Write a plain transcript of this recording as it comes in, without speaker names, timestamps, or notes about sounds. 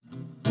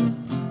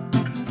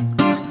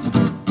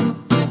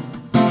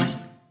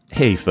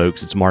Hey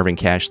folks, it's Marvin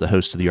Cash, the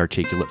host of The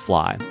Articulate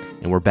Fly,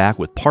 and we're back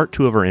with part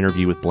 2 of our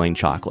interview with Blane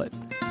Chocklett.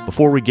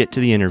 Before we get to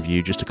the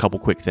interview, just a couple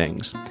quick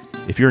things.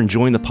 If you're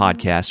enjoying the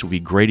podcast, it would be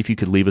great if you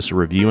could leave us a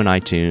review in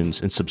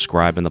iTunes and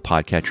subscribe in the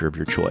podcatcher of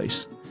your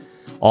choice.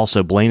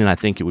 Also, Blane and I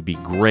think it would be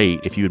great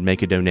if you would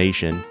make a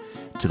donation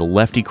to the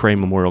Lefty Kreh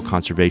Memorial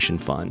Conservation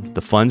Fund.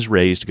 The funds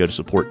raised go to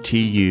support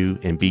TU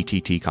and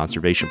BTT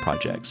conservation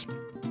projects.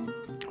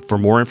 For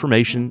more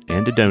information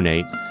and to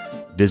donate,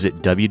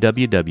 visit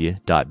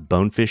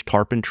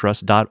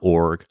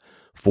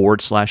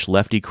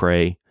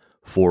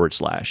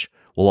www.bonefishtarpandtrust.org/LeftyKreh/.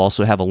 We'll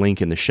also have a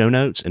link in the show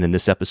notes and in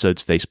this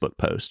episode's Facebook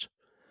post.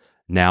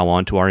 Now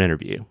on to our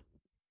interview.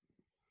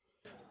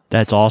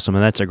 That's awesome,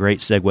 and that's a great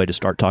segue to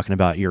start talking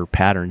about your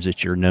patterns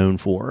that you're known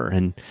for.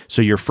 And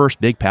so your first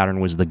big pattern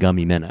was the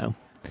gummy minnow.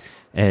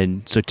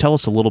 And so tell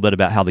us a little bit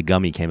about how the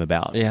gummy came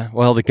about. Yeah,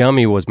 well, the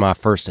gummy was my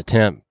first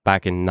attempt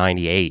back in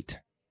 '98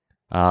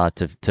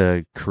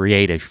 to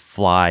create a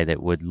fly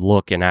that would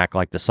look and act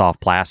like the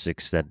soft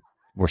plastics that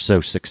were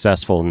so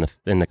successful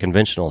in the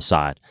conventional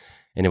side,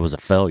 and it was a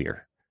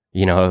failure.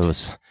 You know,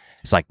 it's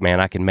like, man,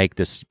 I can make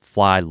this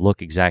fly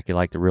look exactly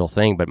like the real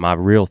thing, but my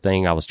real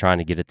thing, I was trying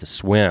to get it to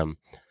swim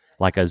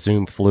like a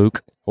Zoom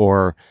Fluke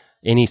or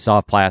any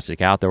soft plastic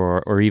out there,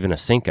 or even a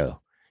Cinco,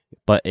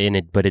 but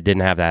it didn't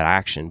have that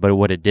action. But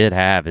what it did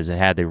have is it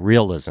had the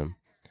realism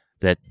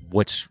that,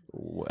 which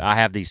I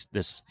have this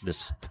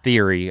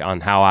theory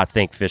on how I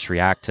think fish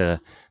react to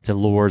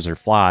lures or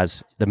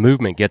flies. The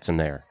movement gets them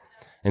there,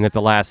 and at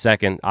the last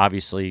second,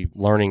 obviously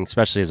learning,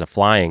 especially as a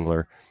fly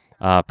angler,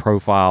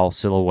 profile,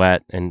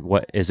 silhouette, and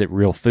what is it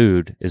real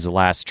food is the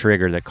last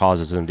trigger that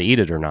causes them to eat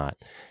it or not.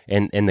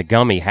 And the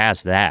gummy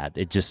has that.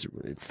 It just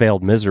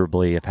failed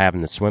miserably of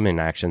having the swimming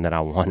action that I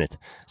wanted.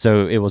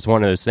 So it was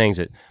one of those things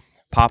that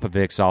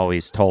Popovic's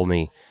always told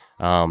me,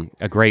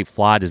 a great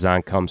fly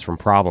design comes from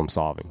problem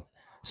solving.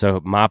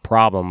 So my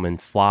problem in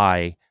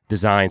fly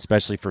design,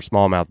 especially for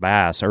smallmouth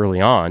bass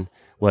early on,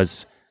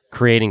 was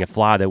creating a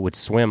fly that would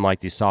swim like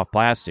these soft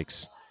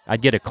plastics.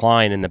 I'd get a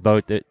client in the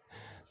boat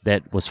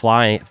that was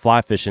fly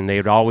fishing. They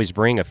would always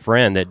bring a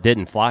friend that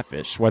didn't fly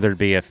fish, whether it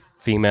be a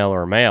female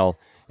or a male,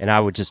 and I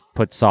would just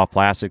put soft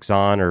plastics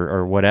on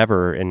or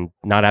whatever and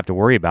not have to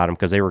worry about them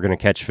because they were going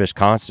to catch fish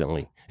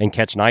constantly and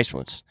catch nice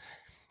ones.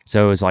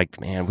 So it was like,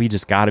 man, we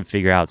just got to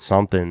figure out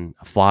something,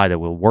 a fly that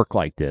will work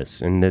like this.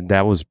 And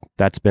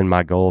that's been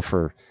my goal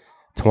for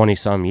 20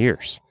 some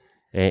years,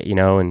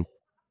 trial. And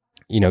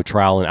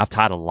I've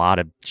tied a lot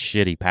of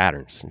shitty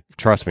patterns.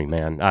 Trust me,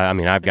 man. I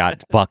mean, I've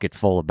got a bucket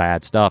full of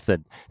bad stuff that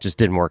just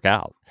didn't work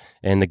out.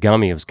 And the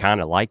gummy was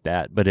kind of like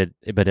that, but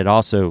it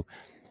also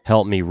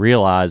helped me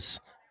realize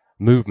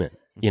movement.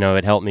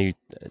 It helped me,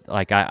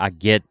 like, I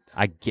get,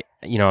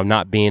 I'm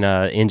not being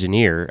an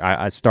engineer.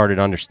 I started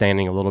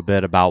understanding a little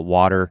bit about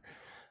water,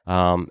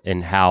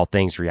 and how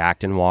things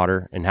react in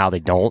water and how they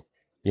don't,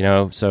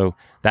 so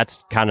that's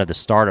kind of the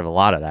start of a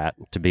lot of that,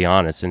 to be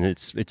honest. And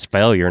it's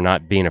failure,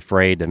 not being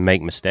afraid to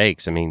make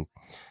mistakes. I mean,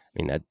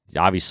 that,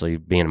 obviously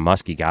being a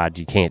muskie guide,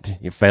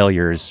 your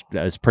failure is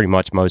pretty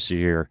much most of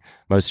your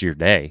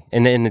day.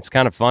 And it's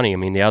kind of funny. I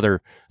mean, the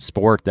other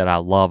sport that I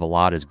love a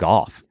lot is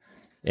golf.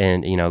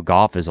 And,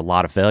 golf is a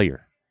lot of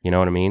failure. You know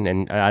what I mean?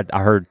 And I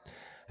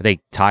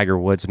think Tiger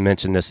Woods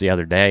mentioned this the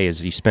other day,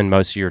 is you spend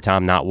most of your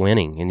time not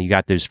winning. And you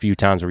got those few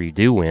times where you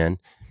do win.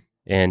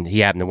 And he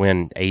happened to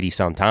win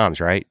 80-some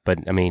times, right? But,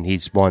 I mean, I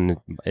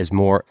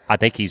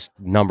think he's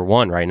number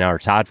one right now, or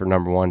tied for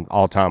number one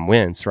all-time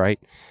wins, right?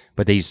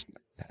 But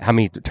how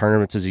many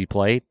tournaments has he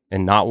played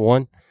and not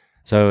won?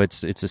 So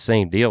it's the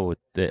same deal with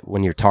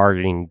when you're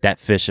targeting that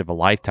fish of a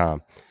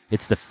lifetime.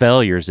 It's the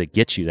failures that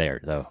get you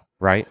there, though,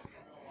 right?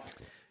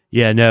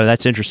 Yeah, no,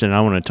 that's interesting.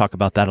 I want to talk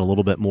about that a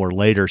little bit more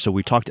later. So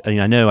we talked,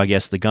 I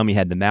guess the gummy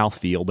had the mouth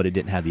feel, but it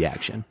didn't have the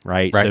action,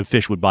 right? So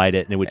fish would bite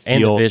it and it would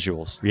feel. And the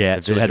visuals.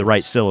 Yeah, so it had the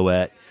right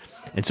silhouette.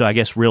 And so I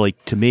guess really,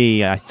 to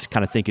me, I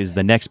kind of think is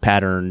the next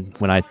pattern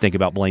when I think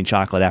about Blane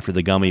Chocklett after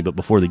the gummy, but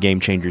before the game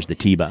changers, the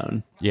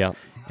T-bone. Yeah.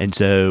 And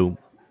so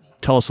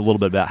tell us a little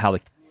bit about how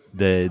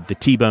the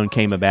T-bone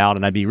came about,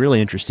 and I'd be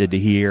really interested to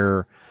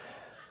hear,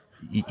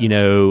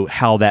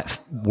 how that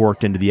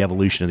worked into the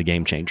evolution of the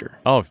game changer.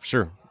 Oh,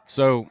 sure.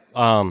 So,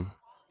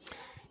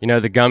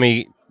 the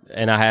gummy,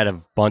 and I had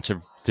a bunch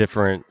of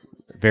different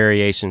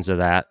variations of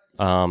that,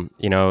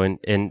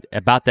 and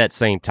about that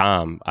same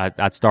time,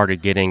 I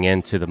started getting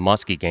into the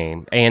muskie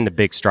game and the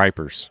big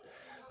stripers.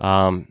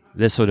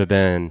 This would have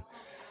been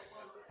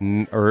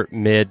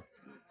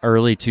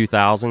early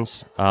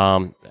 2000s.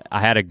 I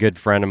had a good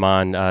friend of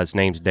mine, his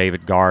name's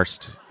David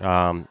Garst,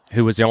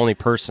 who was the only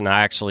person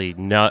I actually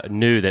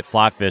knew that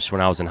fly fished when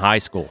I was in high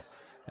school.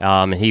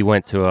 And he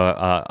went to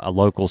a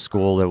local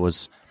school that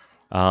was,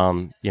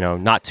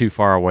 not too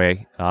far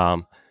away.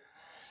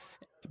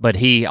 But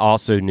he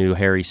also knew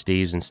Harry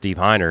Steves and Steve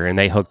Heiner, and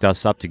they hooked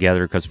us up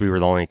together because we were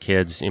the only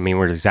kids. I mean,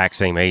 we're the exact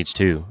same age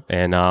too.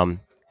 And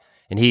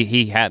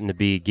he happened to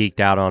be geeked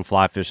out on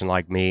fly fishing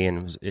like me,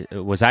 and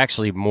it was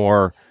actually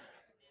more.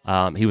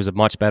 He was a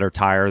much better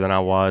tyer than I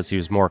was. He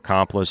was more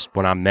accomplished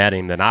when I met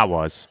him than I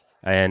was,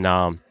 and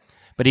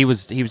but he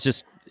was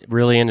just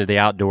really into the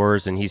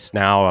outdoors, and he's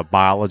now a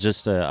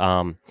biologist.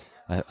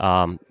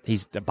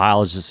 He's a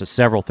biologist of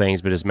several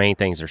things, but his main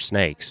things are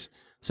snakes.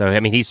 So, I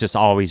mean, he's just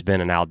always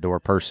been an outdoor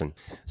person.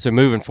 So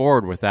moving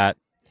forward with that,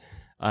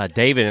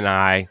 David and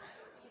I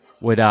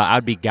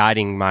I'd be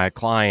guiding my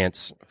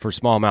clients for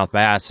smallmouth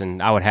bass,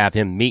 and I would have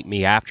him meet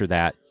me after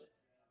that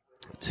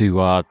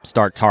to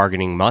start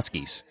targeting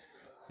muskies.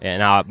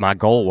 And my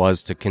goal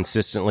was to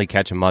consistently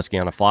catch a muskie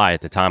on a fly.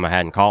 At the time, I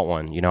hadn't caught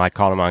one. I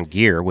caught him on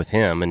gear with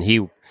him, and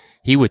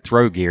he would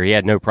throw gear. He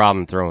had no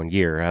problem throwing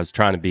gear. I was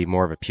trying to be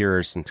more of a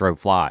purist and throw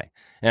fly.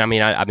 And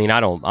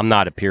I'm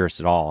not a purist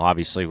at all,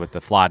 obviously, with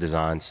the fly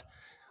designs.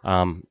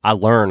 I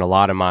learned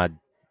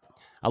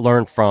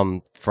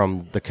from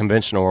the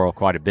conventional world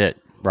quite a bit,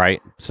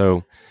 right?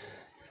 So,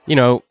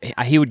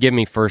 he would give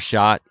me first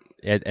shot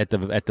at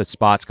the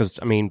spots because,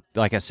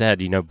 like I said,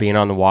 being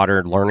on the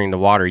water, learning the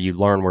water, you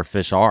learn where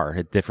fish are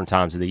at different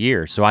times of the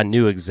year. So I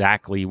knew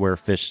exactly where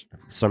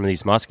some of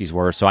these muskies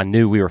were. So I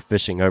knew we were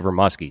fishing over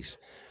muskies.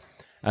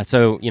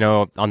 So,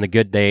 on the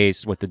good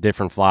days with the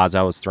different flies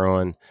I was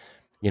throwing,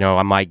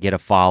 I might get a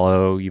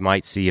follow, you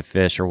might see a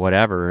fish or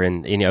whatever.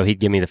 And, he'd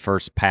give me the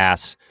first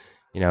pass,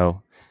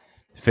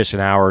 fish an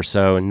hour or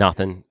so and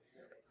nothing.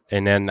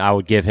 And then I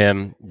would give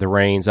him the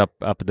reins up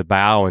at the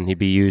bow, and he'd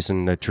be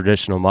using the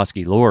traditional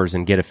musky lures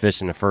and get a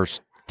fish in the first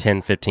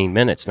 10, 15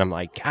 minutes. And I'm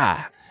like,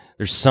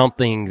 there's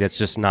something that's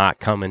just not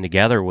coming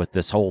together with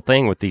this whole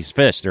thing with these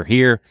fish. They're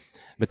here,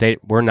 but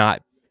we're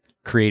not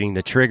creating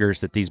the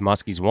triggers that these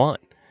muskies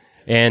want.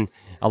 And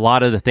a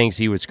lot of the things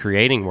he was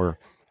creating were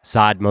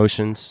side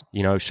motions,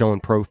 showing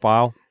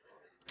profile.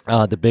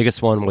 The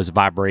biggest one was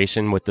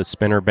vibration with the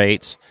spinner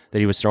baits that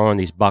he was throwing,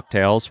 these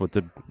bucktails with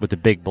the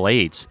big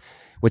blades,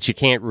 which you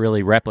can't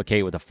really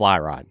replicate with a fly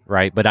rod,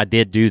 right? But I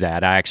did do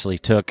that. I actually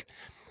took,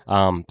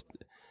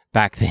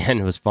 back then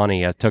it was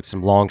funny, I took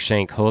some long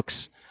shank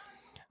hooks,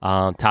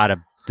 tied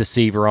a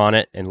deceiver on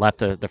it, and left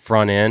the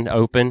front end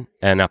open,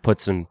 and I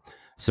put some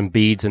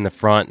beads in the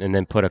front, and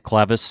then put a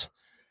clevis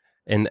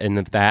in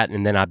that,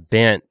 and then I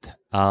bent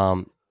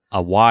a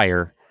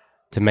wire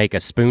to make a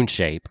spoon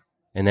shape,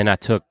 and then I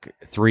took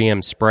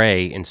 3M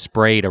spray and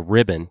sprayed a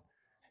ribbon,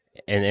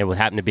 and it would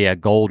happen to be a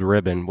gold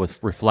ribbon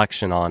with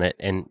reflection on it,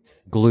 and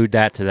glued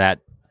that to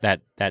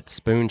that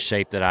spoon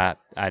shape that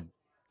I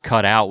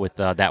cut out with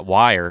that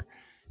wire,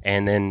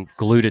 and then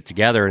glued it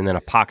together, and then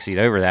epoxied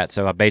over that.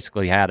 So I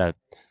basically had a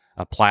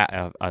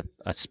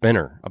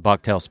spinner, a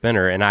bucktail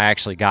spinner, and I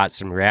actually got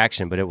some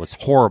reaction, but it was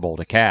horrible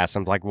to cast.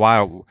 I'm like,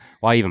 why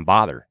even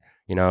bother?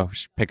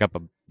 Just pick up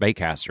a bait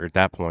caster at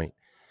that point.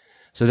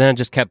 So then I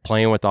just kept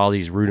playing with all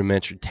these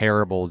rudimentary,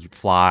 terrible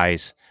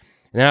flies,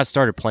 and then I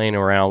started playing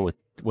around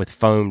with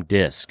foam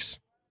discs.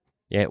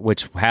 Yeah,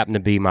 which happened to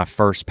be my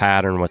first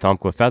pattern with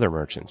Umpqua Feather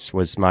Merchants,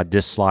 was my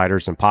disc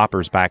sliders and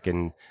poppers back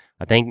in,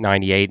 I think,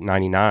 98,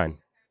 99.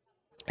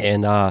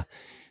 And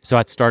so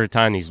I started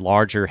tying these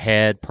larger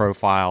head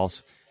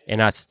profiles,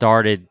 and I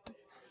started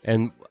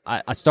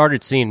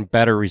seeing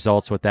better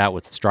results with that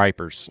with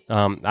stripers.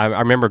 I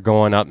remember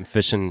going up and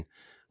fishing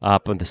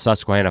up in the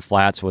Susquehanna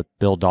Flats with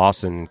Bill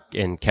Dawson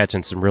and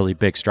catching some really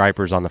big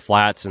stripers on the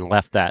flats, and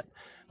left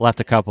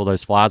a couple of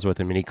those flies with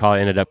him, and he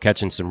ended up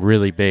catching some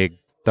really big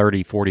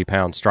 30,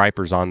 40-pound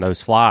stripers on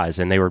those flies,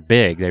 and they were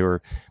big. They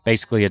were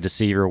basically a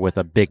deceiver with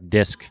a big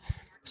disc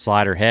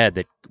slider head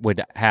that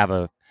would have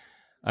a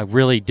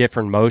really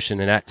different motion,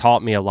 and that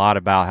taught me a lot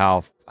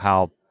about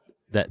how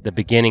the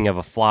beginning of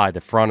a fly, the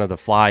front of the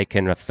fly,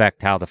 can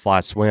affect how the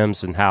fly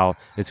swims and how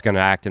it's going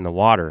to act in the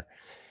water.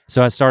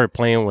 So I started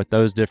playing with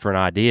those different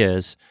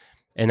ideas,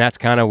 and that's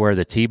kind of where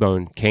the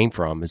T-bone came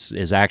from,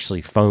 is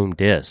actually foam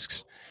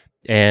discs.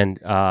 And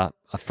a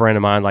friend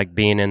of mine, like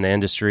being in the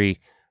industry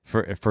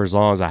for as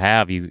long as I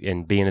have,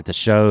 and being at the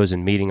shows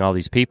and meeting all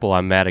these people,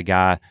 I met a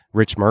guy,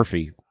 Rich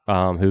Murphy,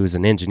 who's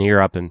an engineer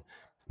up in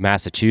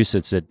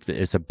Massachusetts.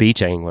 It's a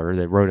beach angler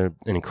that wrote an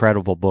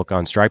incredible book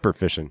on striper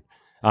fishing,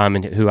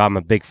 and who I'm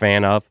a big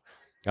fan of.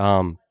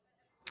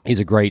 He's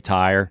a great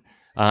tire,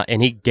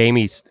 and he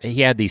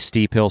had these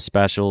steep hill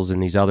specials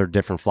and these other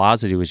different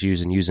flies that he was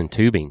using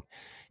tubing.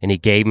 And he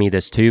gave me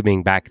this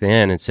tubing back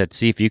then and said,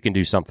 see if you can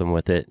do something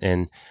with it.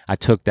 And I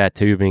took that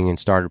tubing and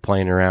started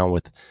playing around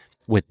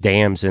with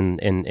dams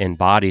and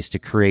bodies to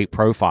create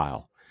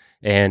profile.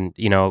 And,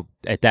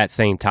 at that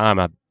same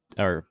time,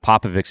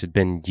 Popovic's had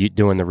been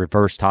doing the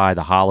reverse tie,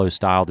 the hollow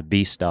style, the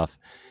beast stuff.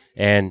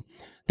 And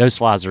those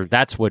flies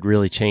that's what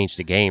really changed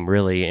the game,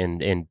 really,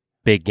 in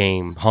big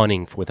game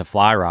hunting with a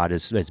fly rod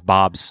is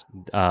Bob's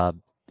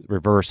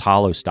reverse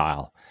hollow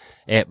style.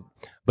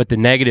 But the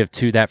negative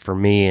to that for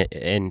me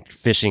in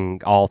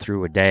fishing all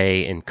through a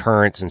day in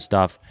currents and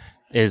stuff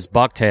is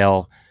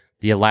bucktail.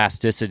 The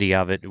elasticity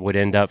of it would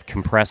end up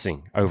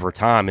compressing over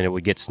time, and it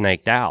would get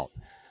snaked out.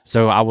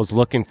 So I was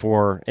looking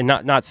for, and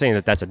not saying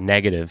that that's a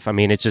negative. I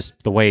mean, it's just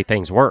the way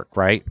things work,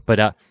 right?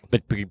 But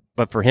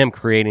for him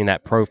creating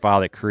that profile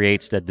that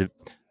creates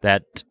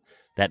that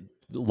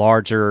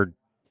larger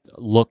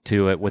look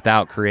to it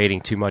without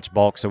creating too much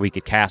bulk, so we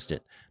could cast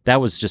it.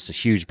 That was just a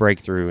huge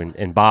breakthrough,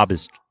 and Bob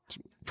has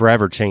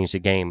forever changed the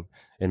game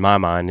in my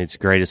mind. It's the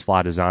greatest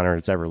fly designer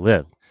that's ever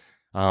lived.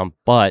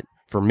 But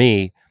for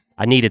me,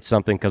 I needed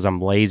something because I'm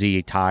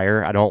lazy,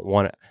 tired.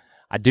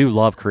 I do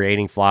love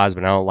creating flies,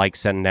 but I don't like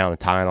setting down and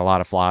tying a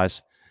lot of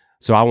flies.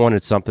 So I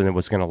wanted something that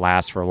was going to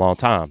last for a long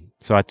time.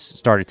 So I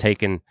started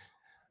taking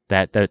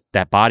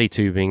that body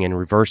tubing and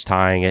reverse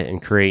tying it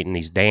and creating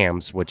these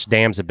dams, which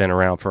dams have been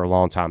around for a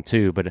long time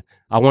too. But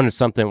I wanted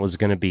something that was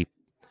going to be,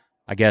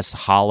 I guess,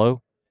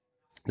 hollow,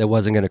 that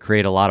wasn't going to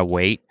create a lot of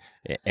weight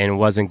and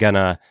wasn't going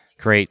to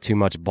create too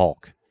much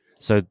bulk.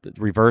 So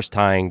reverse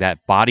tying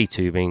that body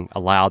tubing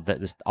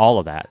allowed all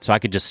of that. So I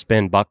could just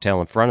spin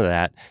bucktail in front of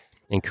that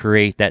and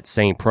create that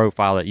same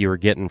profile that you were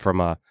getting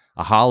from a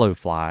hollow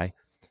fly,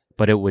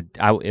 but it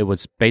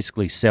was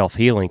basically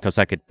self-healing because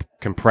I could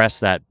compress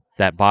that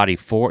body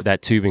that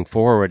tubing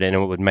forward, and it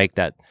would make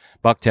that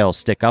bucktail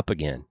stick up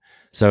again.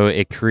 So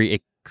it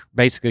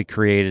basically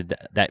created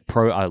that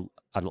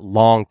a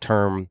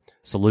long-term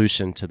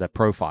solution to the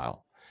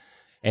profile.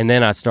 And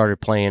then I started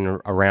playing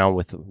around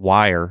with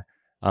wire,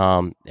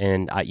 and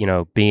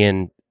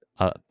being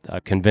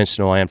a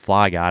conventional and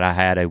fly guide, I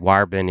had a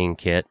wire bending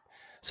kit.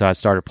 So I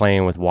started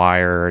playing with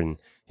wire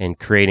and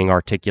creating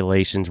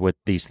articulations with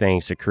these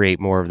things to create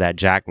more of that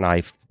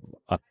jackknife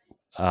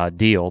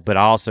deal. But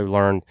I also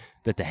learned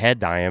that the head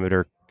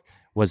diameter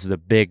was the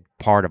big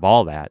part of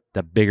all that.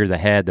 The bigger the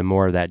head, the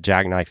more of that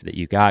jackknife that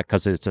you got,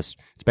 because it's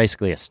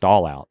basically a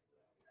stall out.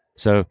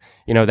 So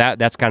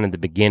that's kind of the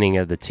beginning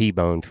of the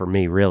T-bone for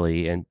me,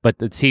 really. But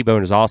the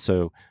T-bone is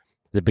also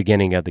the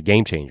beginning of the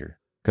game changer,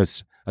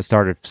 because I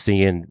started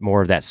seeing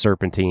more of that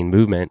serpentine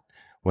movement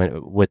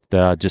with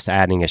just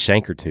adding a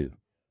shank or two,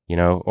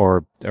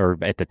 or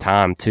at the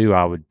time too,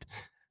 I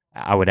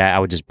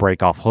would just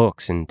break off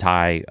hooks and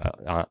tie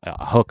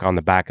a hook on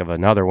the back of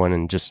another one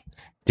and just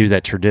do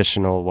that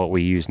traditional, what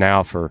we use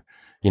now for,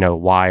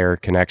 wire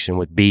connection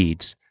with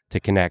beads to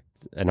connect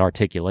an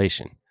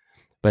articulation.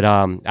 But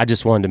I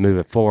just wanted to move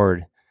it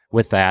forward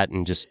with that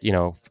and just,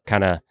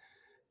 kind of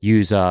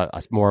use a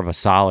more of a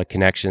solid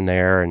connection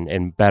there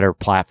and better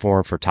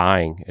platform for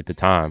tying at the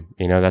time.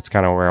 That's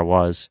kind of where I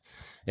was.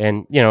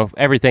 And,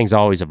 everything's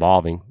always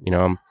evolving.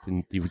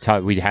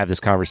 We'd have this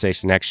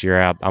conversation next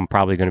year. I'm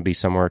probably going to be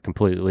somewhere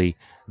completely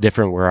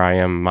different where I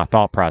am in my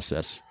thought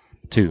process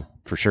too,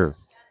 for sure.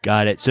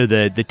 Got it. So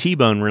the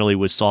T-bone really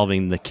was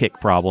solving the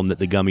kick problem that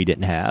the gummy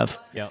didn't have.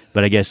 Yep.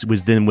 But I guess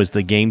was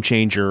the game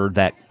changer,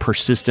 that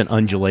persistent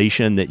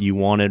undulation that you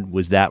wanted,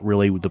 was that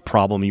really the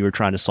problem you were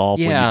trying to solve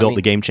when you built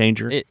the game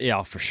changer?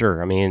 Yeah, for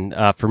sure.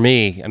 For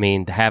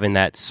me, having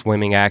that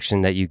swimming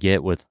action that you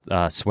get with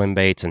swim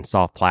baits and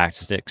soft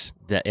plastics,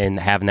 and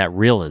having that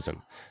realism.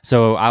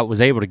 So I was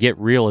able to get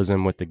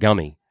realism with the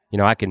gummy.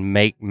 I can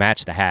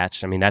match the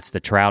hatch. That's the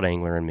trout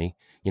angler in me.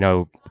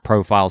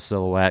 Profile,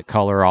 silhouette,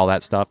 color, all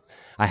that stuff.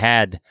 I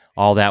had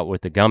all that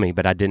with the gummy,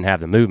 but I didn't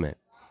have the movement.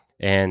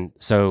 And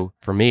so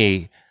for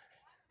me,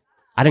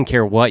 I didn't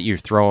care what you're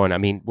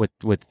throwing.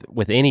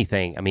 With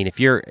anything. If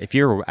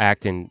you're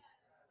acting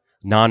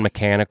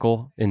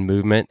non-mechanical in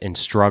movement and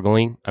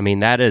struggling,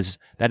 that is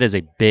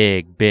a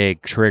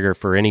big trigger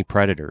for any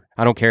predator.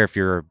 I don't care if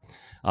you're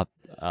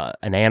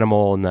an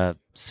animal in the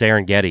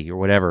Serengeti or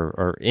whatever,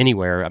 or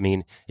anywhere.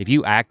 If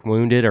you act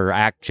wounded or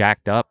act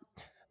jacked up,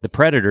 the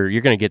predator,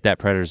 you're going to get that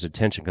predator's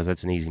attention because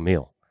that's an easy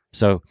meal.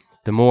 So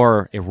the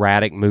more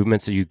erratic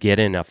movements that you get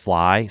in a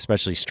fly,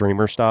 especially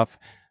streamer stuff,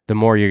 the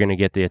more you're going to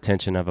get the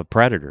attention of a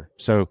predator.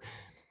 So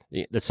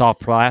the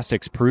soft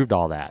plastics proved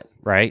all that,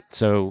 right?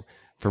 So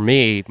for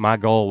me, my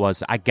goal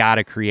was I got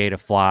to create a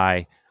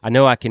fly. I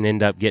know I can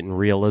end up getting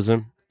realism,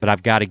 but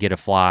I've got to get a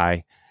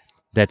fly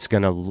that's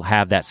going to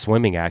have that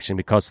swimming action,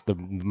 because the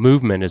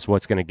movement is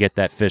what's going to get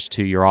that fish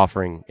to your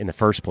offering in the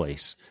first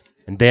place.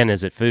 And then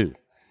is it food?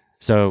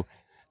 So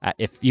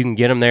if you can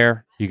get them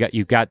there, you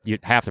got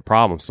half the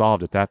problem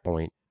solved at that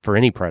point for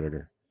any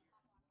predator.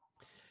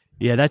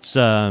 Yeah,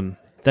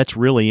 that's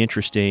really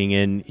interesting.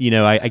 And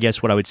I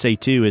guess what I would say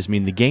too is,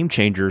 the game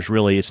changer is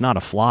really, it's not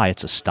a fly,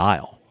 it's a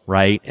style,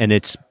 right? And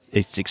it's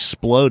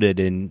exploded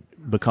and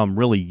become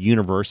really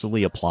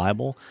universally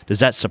applicable. Does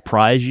that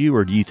surprise you,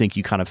 or do you think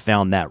you kind of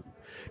found that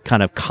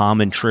kind of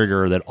common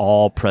trigger that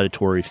all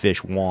predatory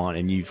fish want,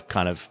 and you've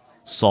kind of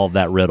solved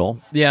that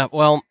riddle? Yeah,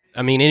 well,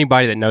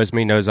 anybody that knows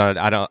me knows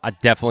I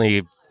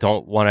definitely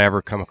don't want to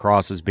ever come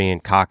across as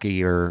being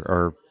cocky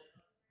or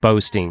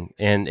boasting.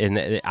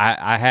 And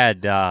I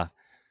had a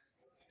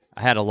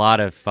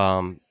lot of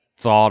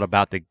thought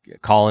about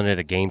calling it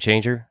a game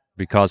changer,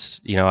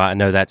 because I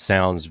know that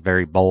sounds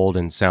very bold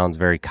and sounds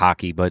very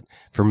cocky, but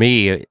for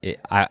me,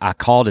 I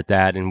called it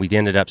that, and we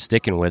ended up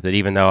sticking with it,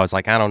 even though I was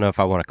like, I don't know if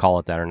I want to call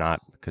it that or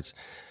not,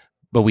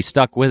 but we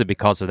stuck with it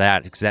because of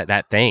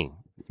that thing,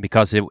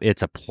 because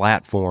it's a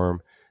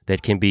platform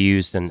that can be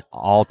used in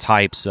all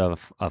types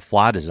of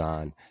fly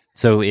design.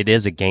 So it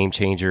is a game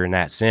changer in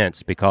that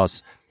sense,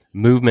 because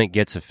movement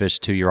gets a fish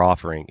to your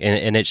offering,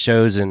 and it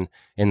shows in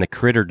the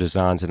critter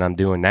designs that I'm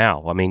doing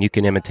now. You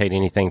can imitate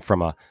anything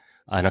from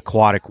an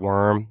aquatic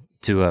worm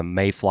to a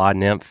mayfly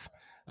nymph,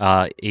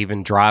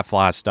 even dry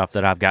fly stuff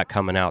that I've got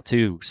coming out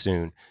too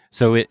soon.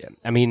 So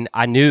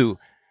I knew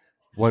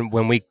when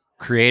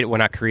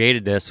I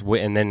created this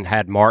and then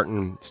had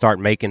Martin start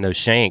making those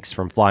shanks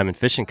from Flyman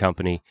Fishing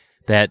Company,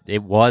 that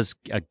it was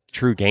a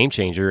true game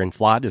changer in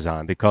fly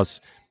design,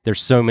 because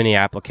there's so many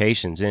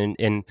applications,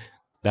 and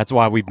that's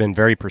why we've been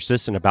very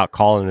persistent about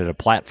calling it a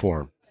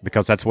platform,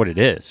 because that's what it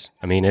is.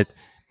 I mean,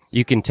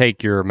 you can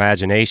take your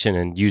imagination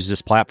and use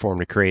this platform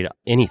to create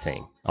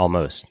anything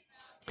almost.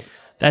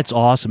 That's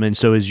awesome. And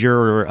so is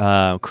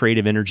your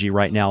creative energy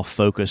right now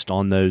focused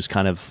on those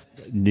kind of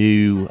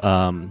new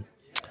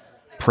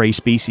prey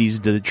species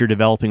that you're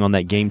developing on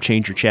that game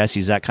changer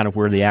chassis? Is that kind of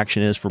where the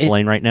action is for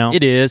Blane right now?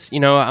 It is.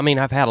 I mean,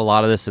 I've had a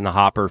lot of this in the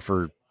hopper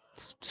for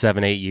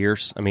 7-8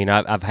 years. I mean,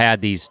 I've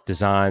had these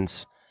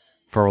designs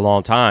for a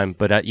long time,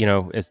 but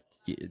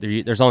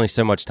there's only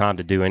so much time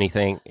to do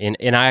anything.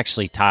 And I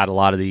actually tied a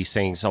lot of these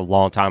things a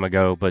long time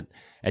ago, but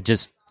I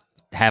just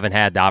haven't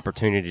had the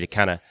opportunity to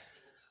kind of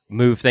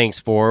move things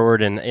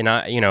forward. And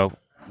I,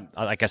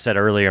 like I said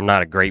earlier, I'm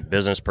not a great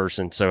business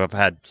person, so I've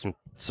had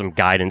some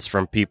guidance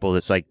from people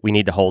that's like, we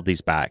need to hold these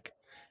back,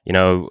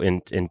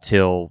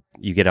 until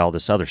you get all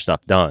this other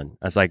stuff done.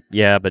 I was like,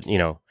 yeah, but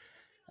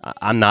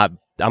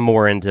I'm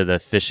more into the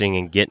fishing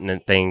and getting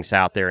things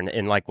out there,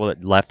 and like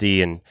what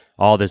Lefty and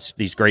all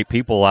these great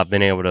people I've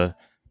been able to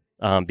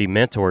be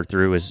mentored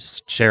through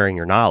is sharing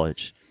your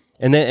knowledge.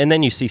 And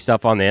then you see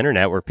stuff on the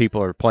internet where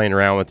people are playing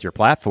around with your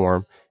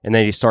platform, and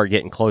then you start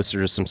getting closer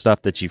to some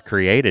stuff that you've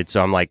created.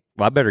 So I'm like,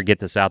 well, I better get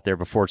this out there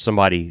before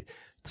somebody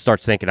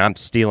starts thinking I'm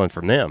stealing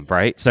from them,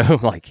 right? So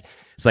it's like,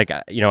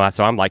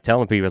 so I'm like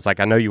telling people, it's like,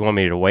 I know you want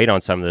me to wait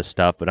on some of this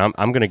stuff, but I'm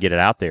going to get it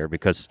out there,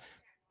 because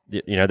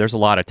there's a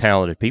lot of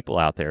talented people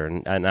out there,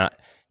 and I,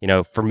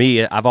 for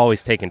me, I've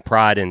always taken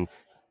pride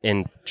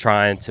in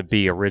trying to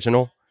be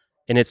original,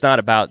 and it's not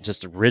about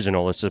just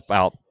original; it's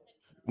about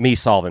me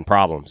solving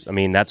problems. I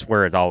mean, that's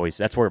where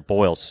it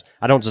boils.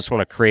 I don't just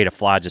want to create a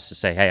fly just to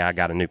say, hey, I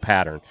got a new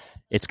pattern.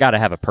 It's got to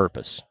have a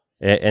purpose,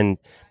 and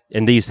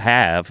these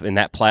have, and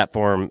that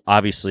platform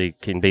obviously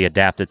can be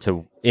adapted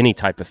to any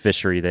type of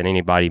fishery that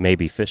anybody may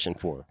be fishing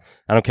for.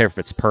 I don't care if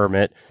it's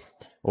permit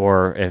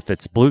or if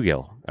it's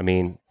bluegill. I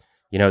mean,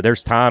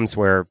 there's times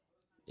where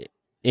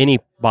any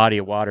body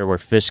of water where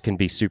fish can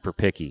be super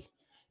picky,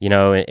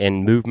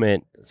 and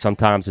movement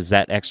sometimes is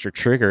that extra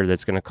trigger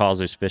that's going to cause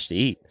those fish to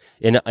eat.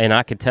 And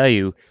I can tell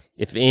you,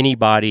 if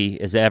anybody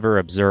has ever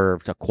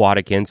observed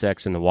aquatic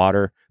insects in the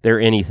water, they're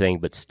anything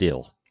but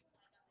still.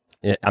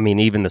 I mean,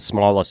 even the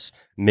smallest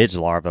midge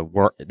larva,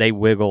 they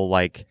wiggle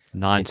like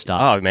nonstop.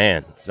 Oh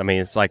man, I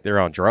mean, it's like they're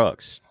on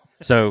drugs.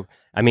 So,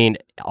 I mean,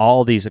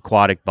 all these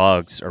aquatic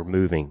bugs are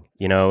moving,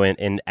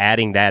 and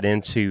adding that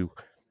into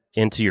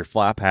your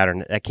fly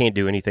pattern, that can't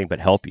do anything but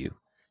help you.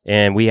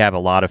 And we have a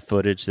lot of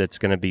footage that's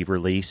going to be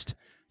released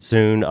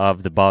soon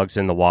of the bugs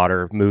in the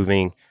water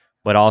moving,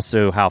 but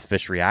also how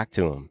fish react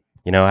to them.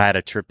 I had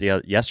a trip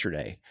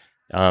yesterday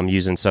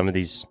using some of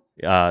these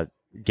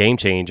game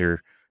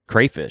changer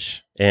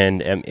crayfish,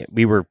 and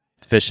we were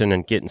fishing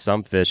and getting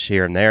some fish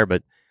here and there,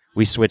 but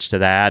we switched to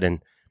that,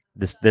 and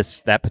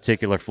that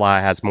particular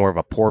fly has more of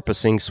a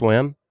porpoising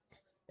swim,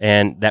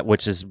 and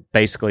which is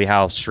basically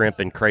how shrimp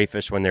and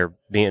crayfish when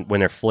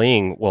they're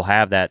fleeing will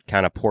have that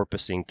kind of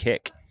porpoising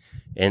kick,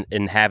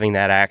 and having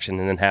that action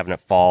and then having it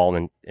fall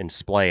and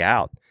splay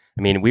out.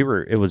 I mean,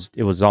 it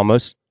was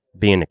almost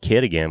being a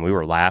kid again. We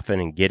were laughing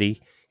and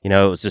giddy.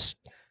 It's just,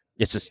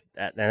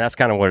 and that's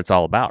kind of what it's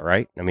all about,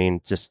 right? I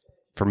mean, just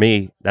for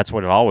me, that's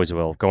what it always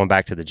will. Going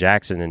back to the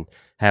Jackson and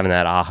having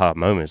that aha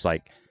moment, it's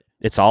like,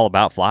 it's all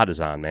about fly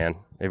design, man.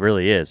 It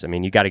really is. I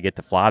mean, you got to get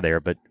the fly there,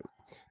 but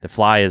the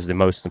fly is the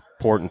most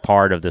important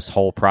part of this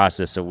whole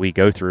process that we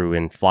go through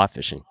in fly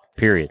fishing,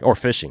 period, or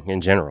fishing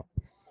in general.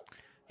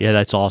 Yeah,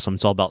 that's awesome.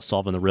 It's all about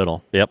solving the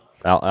riddle. Yep,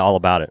 all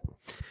about it.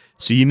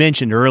 So you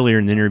mentioned earlier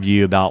in the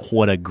interview about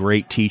what a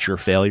great teacher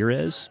failure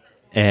is,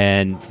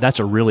 and that's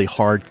a really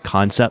hard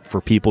concept for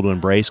people to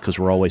embrace, because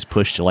we're always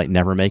pushed to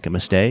never make a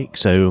mistake.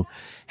 So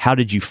how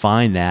did you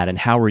find that, and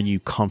how are you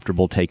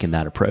comfortable taking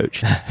that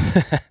approach?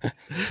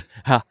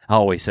 I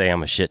always say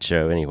I'm a shit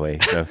show anyway,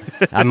 so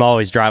I'm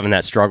always driving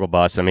that struggle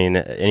bus. I mean,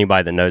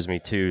 anybody that knows me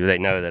too, they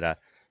know that I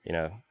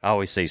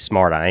always say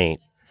smart I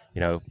ain't,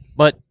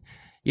 but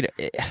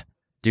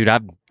dude,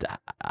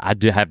 I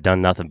do have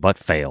done nothing but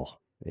fail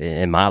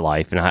in my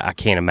life, and I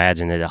can't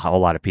imagine that a whole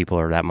lot of people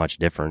are that much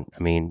different.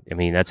 I mean,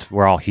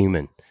 we're all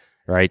human,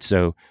 right?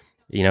 So,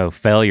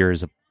 failure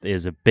is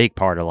a big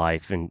part of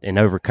life, and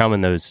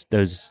overcoming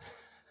those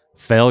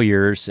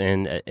failures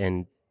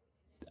and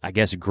I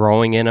guess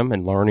growing in them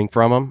and learning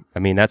from them. I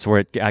mean, that's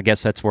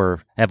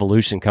where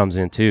evolution comes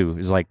in too.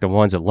 Is like the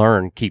ones that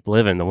learn keep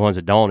living, the ones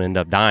that don't end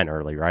up dying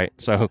early, right?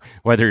 So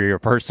whether you're a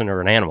person or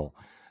an animal,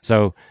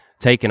 so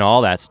taking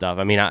all that stuff,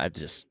 I mean, I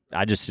just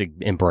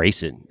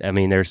embrace it. I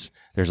mean, there's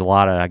a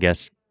lot of, I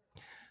guess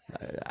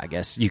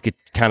you could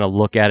kind of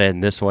look at it in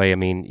this way. I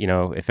mean,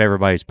 if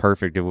everybody's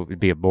perfect, it would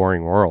be a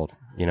boring world.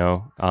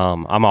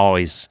 I'm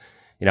always,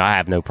 I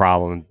have no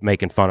problem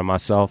making fun of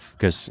myself,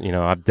 because,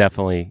 I've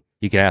definitely,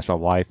 you can ask my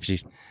wife,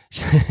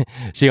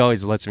 she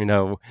always lets me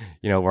know,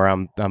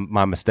 where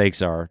my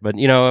mistakes are. But,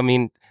 I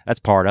mean, that's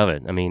part of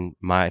it. I mean,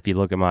 if you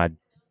look at my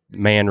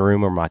man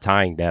room or my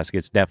tying desk,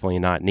 it's definitely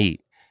not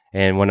neat.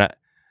 And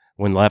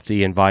when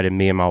Lefty invited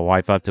me and my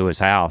wife up to his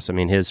house, I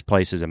mean, his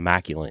place is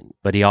immaculate,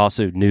 but he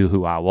also knew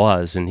who I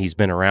was, and he's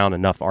been around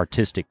enough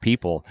artistic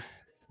people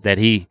that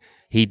he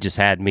just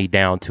had me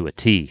down to a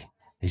T.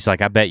 He's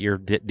like, I bet your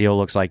deal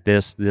looks like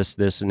this,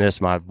 and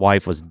this. My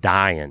wife was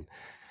dying.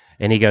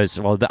 And he goes,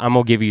 well, I'm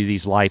going to give you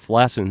these life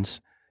lessons,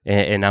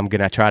 and I'm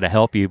going to try to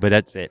help you. But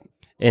that's it.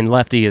 And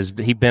Lefty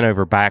he bent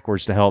over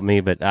backwards to help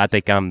me, but I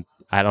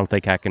don't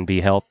think I can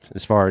be helped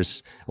as far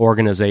as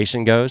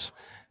organization goes.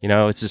 You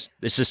know, it's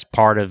just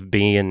part of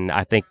being,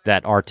 I think,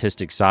 that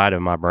artistic side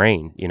of my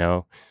brain, you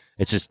know.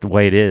 It's just the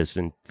way it is,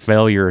 and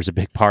failure is a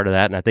big part of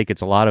that, and I think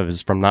it's a lot of it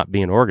is from not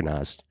being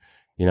organized,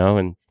 you know.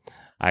 And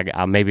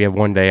I maybe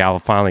one day I'll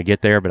finally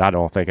get there, but I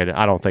don't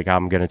think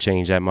I'm going to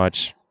change that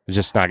much. It's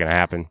just not going to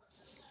happen.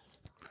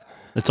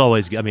 It's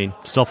always, I mean,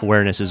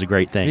 self-awareness is a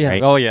great thing,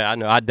 right? Oh yeah, I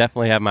know. I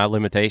definitely have my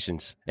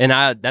limitations, and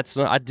I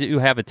do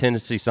have a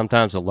tendency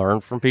sometimes to learn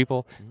from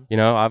people. You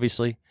know,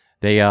 obviously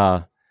they,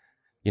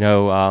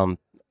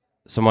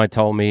 somebody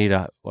told me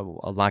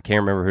I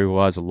can't remember who it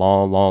was, a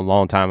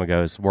long time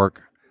ago, is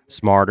work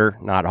smarter,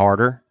 not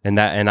harder. And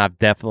I've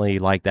definitely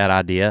liked that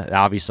idea.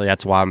 Obviously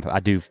that's why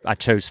I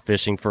chose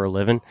fishing for a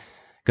living,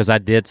 because I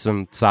did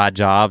some side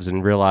jobs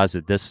and realized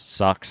that this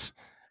sucks.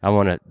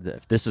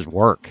 This is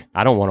work.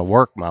 I don't want to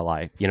work my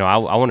life. You know,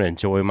 I want to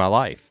enjoy my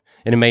life,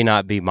 and it may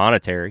not be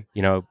monetary,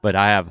 you know, but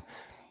I have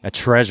a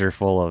treasure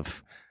full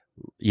of,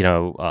 you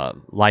know,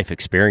 life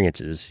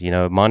experiences. You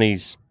know, money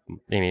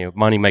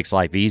makes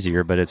life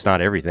easier, but it's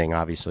not everything,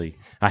 obviously.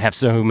 I have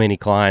so many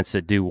clients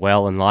that do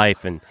well in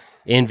life and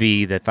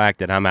envy the fact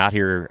that I'm out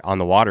here on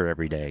the water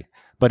every day.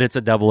 But it's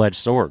a double-edged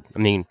sword. I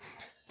mean,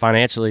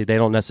 financially, they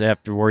don't necessarily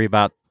have to worry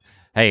about,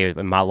 hey,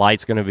 my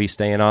light's going to be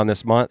staying on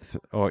this month,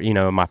 or, you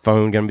know, my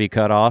phone going to be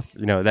cut off.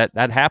 You know,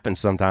 that happens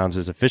sometimes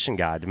as a fishing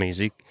guide. I mean,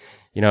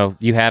 you know,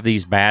 you have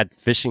these bad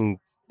fishing,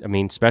 I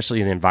mean,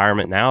 especially in the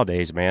environment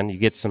nowadays, man. You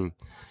get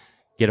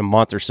a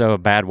month or so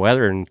of bad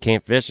weather and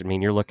can't fish. I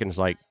mean, you're looking, it's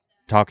like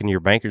talking to your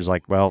bankers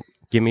like, well,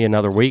 give me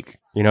another week.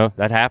 You know,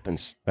 that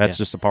happens. That's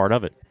just a part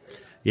of it.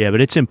 Yeah,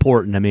 but it's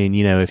important. I mean,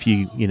 you know, if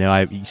you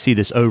see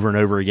this over and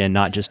over again,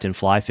 not just in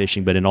fly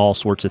fishing, but in all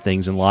sorts of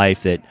things in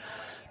life, that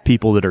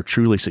people that are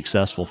truly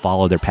successful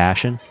follow their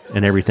passion,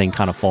 and everything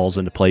kind of falls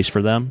into place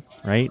for them,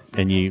 right?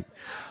 And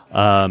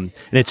and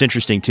it's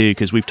interesting too,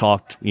 because we've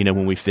talked, you know,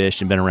 when we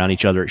fished and been around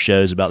each other at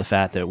shows, about the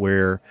fact that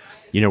we're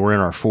in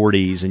our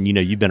 40s, and, you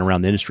know, you've been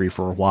around the industry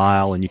for a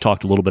while, and you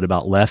talked a little bit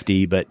about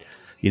Lefty, but,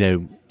 you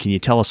know, can you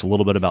tell us a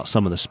little bit about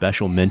some of the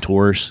special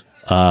mentors?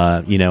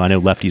 You know, I know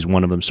Lefty's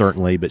one of them,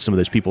 certainly, but some of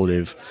those people that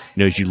have,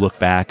 you know, as you look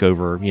back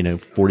over, you know,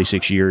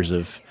 46 years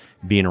of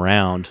being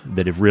around,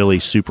 that have really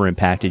super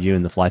impacted you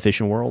in the fly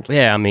fishing world?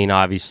 Yeah, I mean,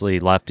 obviously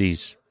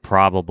Lefty's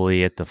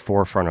probably at the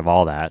forefront of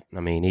all that.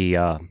 I mean, he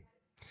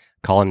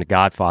call him the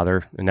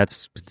Godfather, and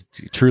that's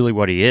truly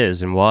what he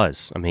is and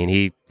was. I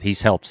mean,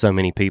 he's helped so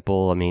many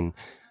people. I mean,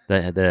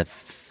 the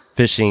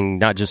fishing,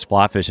 not just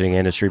fly fishing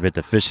industry, but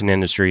the fishing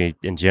industry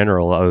in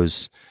general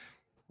owes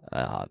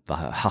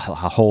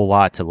a whole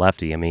lot to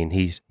Lefty. I mean,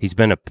 he's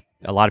been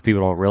a lot of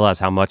people don't realize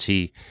how much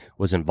he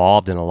was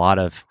involved in a lot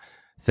of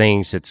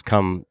things that's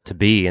come to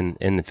be in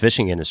the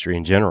fishing industry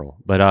in general,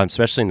 but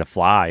especially in the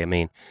fly. I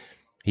mean,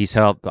 he's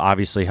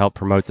obviously helped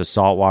promote the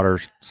saltwater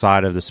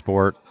side of the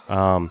sport.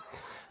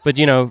 But,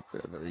 you know,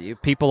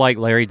 people like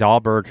Larry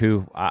Dahlberg,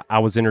 who I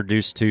was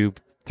introduced to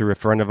through a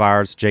friend of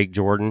ours, Jake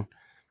Jordan,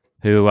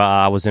 who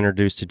I was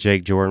introduced to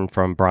Jake Jordan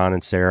from Brian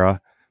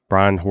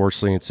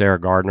Horsley and Sarah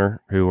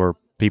Gardner, who were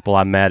people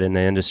I met in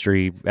the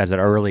industry as an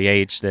early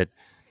age. That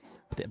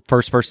the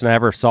first person I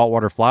ever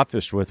saltwater fly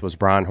fished with was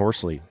Brian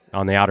Horsley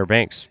on the Outer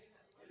Banks.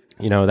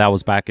 You know, that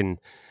was back in,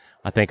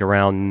 I think,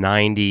 around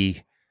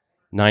 90,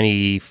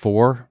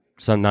 94,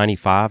 some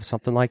 95,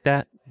 something like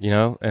that, you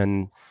know.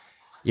 And,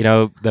 you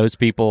know, those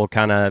people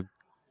kind of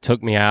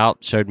took me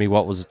out, showed me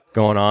what was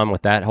going on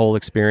with that whole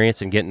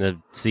experience, and getting to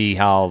see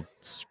how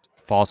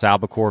false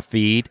albacore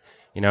feed,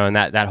 you know, and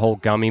that whole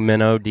gummy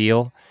minnow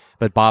deal.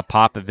 But Bob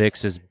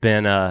Popovics has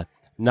been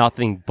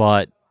nothing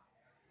but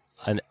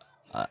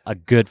a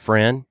good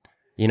friend,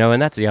 you know,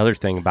 and that's the other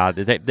thing about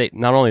it. They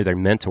not only are they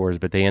mentors,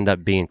 but they end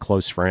up being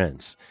close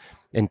friends.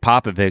 And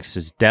Popovics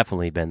has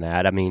definitely been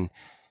that. I mean,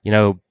 you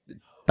know,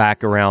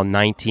 back around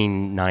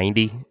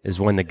 1990 is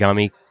when the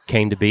gummy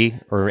came to be,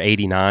 or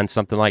 89,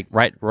 something like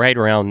right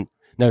around.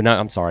 No,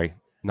 I'm sorry,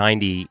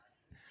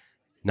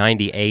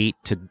 98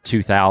 to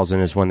 2000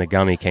 is when the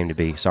gummy came to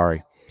be.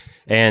 Sorry,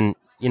 and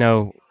you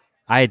know,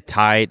 I had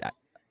tied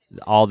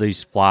all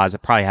these flies. I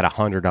probably had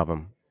 100 of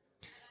them.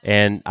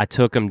 And I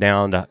took them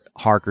down to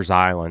Harker's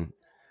Island,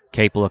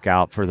 Cape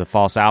Lookout, for the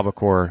false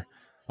albacore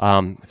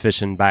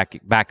fishing.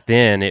 Back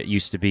then, it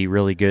used to be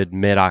really good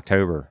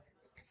mid-October.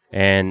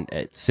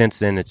 And since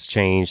then, it's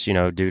changed, you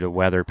know, due to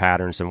weather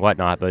patterns and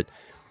whatnot. But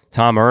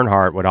Tom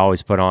Earnhardt would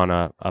always put on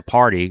a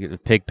party, a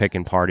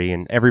pig-picking party,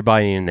 and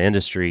everybody in the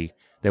industry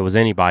that was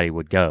anybody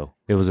would go.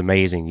 It was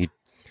amazing.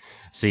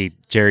 see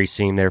Jerry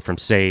Seam there from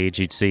Sage.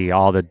 You'd see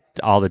all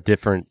the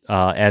different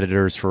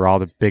editors for all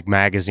the big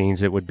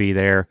magazines that would be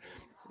there,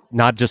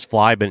 not just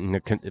Fly,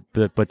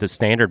 but the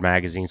standard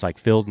magazines like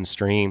Field and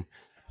Stream.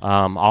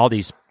 All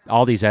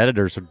these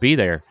editors would be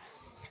there,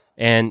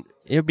 and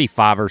it would be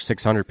 500 or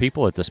 600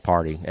 people at this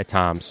party at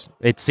times.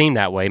 It seemed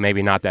that way,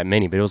 maybe not that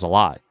many, but it was a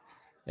lot.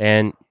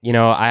 And,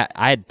 I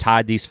had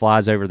tied these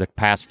flies over the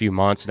past few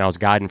months, and I was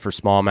guiding for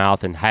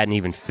smallmouth and hadn't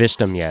even fished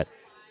them yet.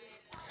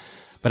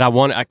 But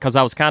because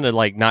I was kind of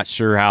like not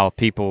sure how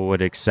people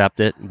would accept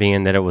it,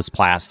 being that it was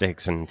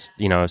plastics and,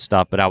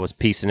 stuff. But I was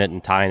piecing it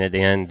and tying it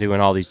in,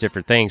 doing all these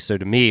different things. So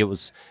to me, it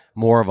was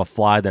more of a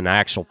fly than an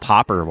actual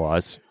popper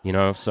was,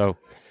 So,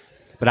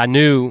 but I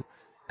knew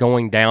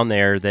going down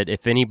there that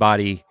if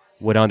anybody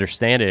would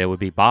understand it, it would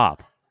be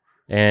Bob.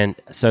 And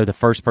so the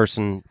first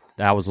person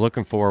that I was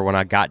looking for when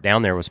I got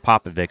down there was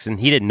Popovich, and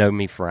he didn't know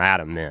me for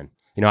Adam then.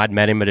 I'd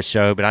met him at a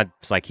show, but I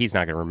was like, he's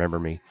not going to remember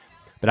me.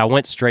 But I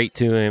went straight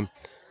to him,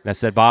 and I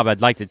said, Bob,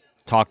 I'd like to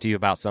talk to you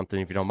about something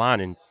if you don't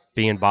mind. And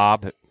being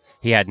Bob,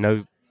 he had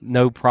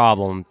no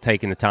problem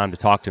taking the time to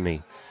talk to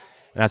me.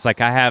 And I was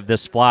like, I have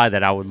this fly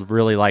that I would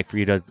really like for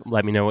you to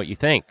let me know what you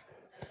think.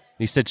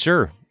 He said,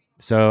 sure.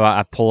 So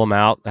I pull them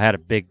out. I had a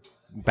big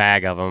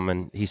bag of them,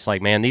 and he's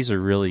like, man, these are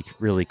really,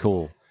 really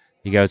cool.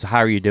 He goes, how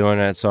are you doing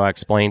it? So I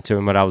explained to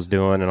him what I was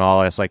doing and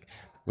all that. It's like,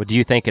 well, do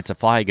you think it's a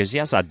fly? He goes,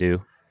 yes, I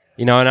do.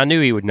 And I knew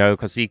he would know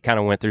because he kind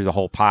of went through the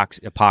whole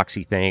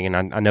epoxy thing,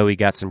 and I know he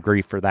got some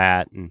grief for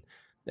that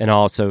and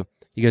all. So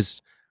he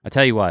goes, I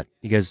tell you what.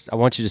 He goes, I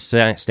want you to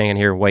stand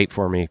here and wait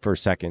for me for a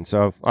second.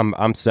 So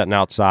I'm sitting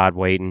outside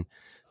waiting.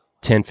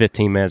 10,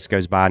 15 minutes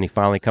goes by, and he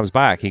finally comes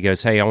back. He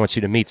goes, hey, I want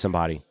you to meet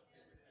somebody.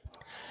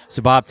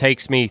 So Bob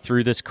takes me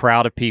through this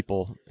crowd of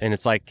people, and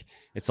I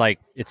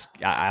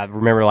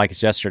remember like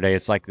it's yesterday.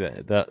 It's like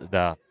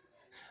the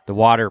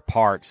water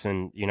parks,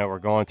 and we're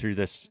going through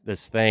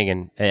this thing,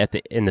 and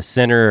in the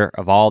center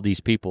of all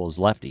these people is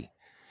Lefty,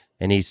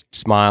 and he's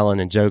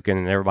smiling and joking,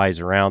 and everybody's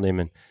around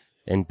him,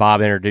 and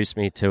Bob introduced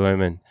me to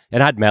him,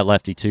 and I'd met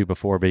Lefty too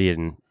before, but he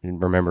didn't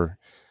remember.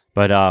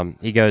 But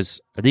he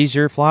goes, are these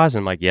your flies?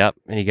 And I'm like, yep.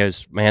 And he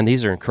goes, man,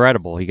 these are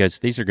incredible. He goes,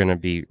 these are going to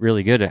be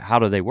really good. How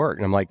do they work?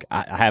 And I'm like,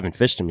 I haven't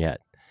fished them yet.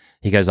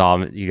 He goes,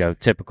 oh,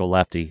 typical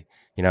Lefty.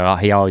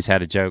 He always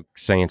had a joke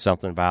saying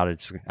something about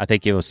it. I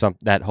think it was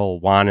that whole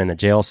wine in the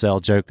jail cell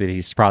joke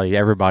that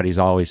everybody's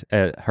always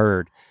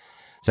heard.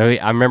 So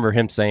I remember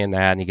him saying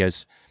that, and he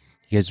goes,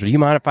 do you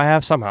mind if I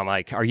have some? I'm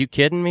like, are you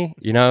kidding me?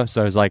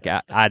 So it's like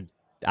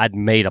I'd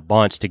made a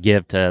bunch to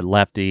give to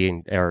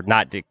Lefty, or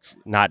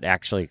not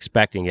actually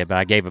expecting it, but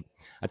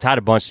I tied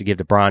a bunch to give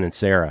to Brian and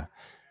Sarah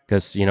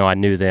because I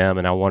knew them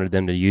and I wanted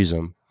them to use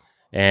them.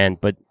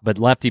 But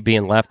Lefty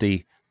being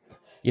Lefty,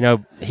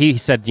 he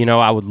said,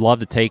 I would love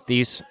to take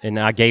these, and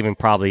I gave him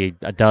probably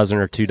a dozen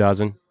or 2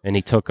 dozen, and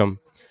he took them,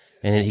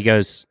 and he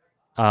goes,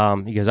 I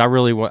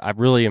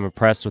really am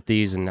impressed with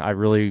these, and I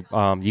really,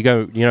 you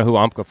know who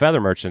Umpqua Feather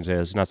Merchants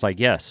is? And I was like,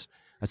 yes.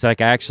 I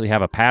said, I actually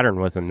have a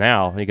pattern with them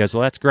now. And he goes,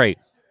 well, that's great.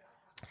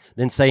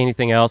 Didn't say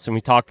anything else, and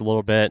we talked a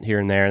little bit here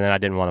and there, and then I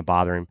didn't want to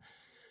bother him.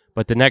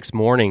 But the next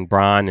morning,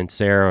 Brian and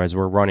Sarah, as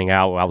we're running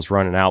out, I was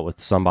running out with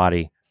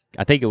somebody.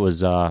 I think it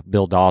was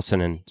Bill Dawson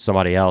and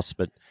somebody else,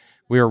 but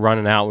we were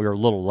running out. We were a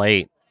little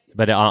late.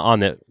 But on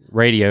the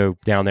radio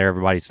down there,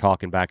 everybody's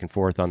talking back and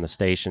forth on the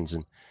stations.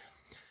 And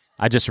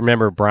I just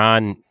remember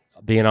Brian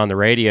being on the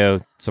radio,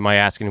 somebody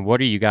asking him,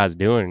 what are you guys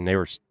doing? And they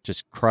were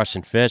just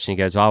crushing fish. And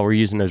he goes, oh, we're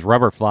using those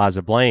rubber flies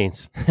of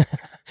Blane's.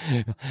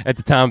 At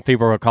the time,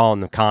 people were calling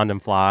them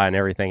condom fly and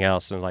everything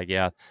else. And I was like,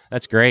 yeah,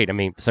 that's great. I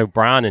mean, so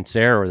Brian and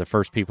Sarah were the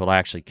first people to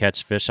actually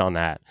catch fish on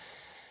that.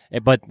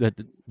 But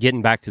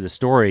getting back to the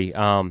story,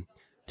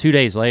 2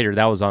 days later,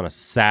 that was on a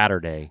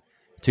Saturday.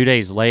 2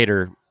 days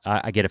later,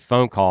 I get a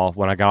phone call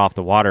when I got off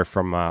the water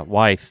from my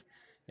wife.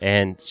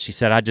 And she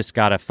said, I just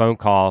got a phone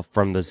call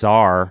from the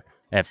czar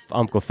at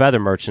Umpqua Feather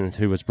Merchant,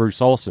 who was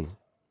Bruce Olson.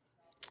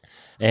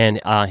 And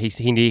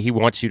he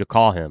wants you to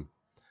call him.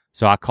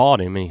 So I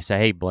called him, and he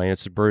said, hey, Blane,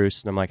 it's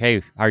Bruce. And I'm like,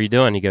 hey, how are you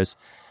doing? He goes,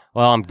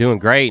 well, I'm doing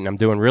great, and I'm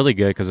doing really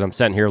good because I'm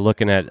sitting here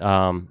looking at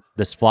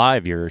this fly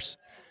of yours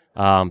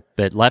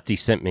that Lefty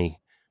sent me.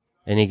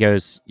 And he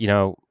goes,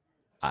 usually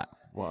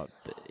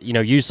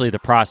the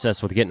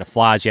process with getting a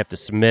fly is you have to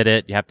submit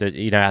it. You have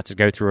to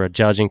go through a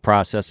judging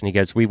process. And he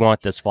goes, we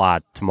want this fly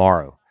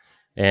tomorrow.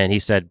 And he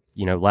said,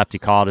 Lefty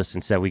called us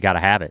and said, we got to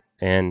have it.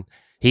 And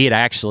he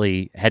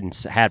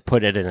hadn't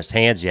put it in his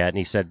hands yet. And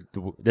he said,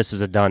 this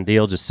is a done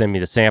deal. Just send me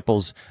the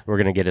samples. We're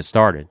going to get it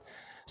started.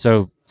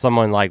 So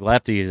someone like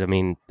Lefty,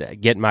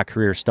 getting my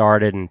career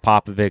started, and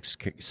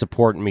Popovich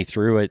supporting me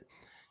through it,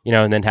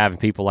 and then having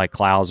people like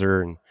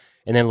Klauser and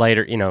then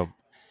later,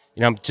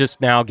 I'm just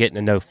now getting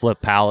to know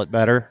Flip Pallett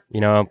better.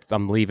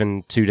 I'm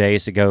leaving 2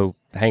 days to go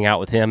hang out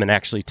with him and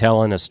actually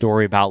telling a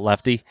story about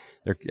Lefty.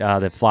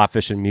 The Fly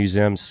Fishing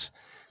Museum's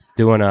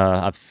doing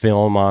a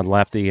film on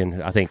Lefty,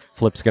 and I think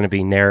Flip's going to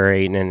be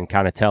narrating and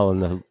kind of telling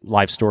the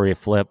life story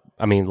of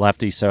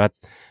Lefty. So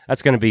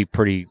that's going to be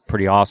pretty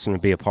awesome to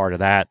be a part of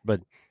that. But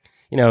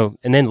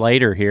and then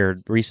later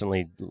here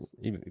recently,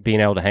 being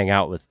able to hang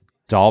out with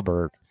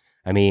Dahlberg,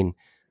 I mean,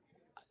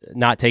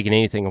 not taking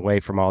anything away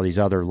from all these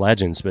other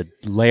legends, but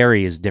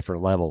Larry is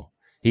different level.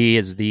 He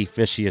is the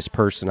fishiest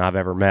person I've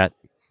ever met.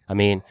 I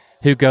mean,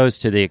 who goes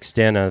to the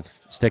extent of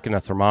sticking a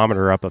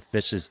thermometer up a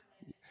fish's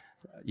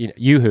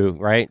yoo-hoo,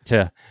 right,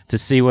 to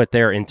see what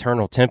their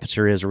internal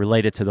temperature is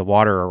related to the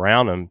water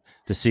around them,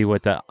 to see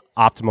what the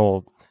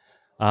optimal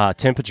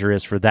temperature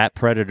is for that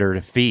predator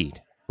to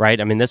feed, right?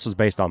 I mean, this was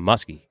based on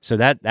muskie. So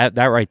that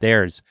right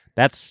there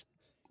that's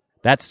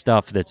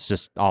stuff that's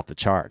just off the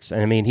charts.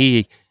 And I mean,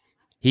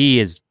 he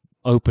has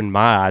opened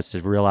my eyes to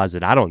realize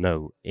that I don't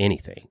know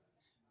anything,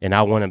 and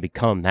I want to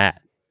become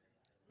that.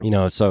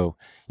 So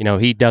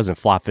he doesn't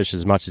fly fish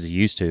as much as he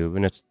used to,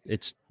 and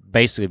it's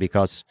basically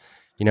because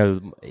he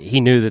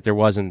knew that there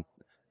wasn't,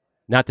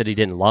 not that he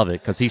didn't love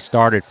it, because he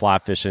started fly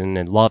fishing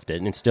and loved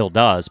it and still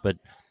does, but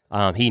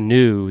he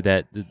knew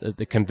that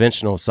the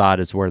conventional side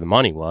is where the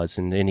money was,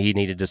 and he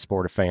needed to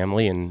support a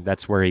family, and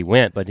that's where he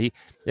went. But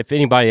if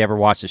anybody ever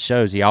watched the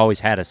shows, he always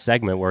had a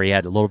segment where he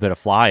had a little bit of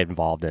fly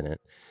involved in it.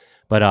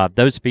 But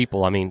those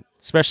people, I mean,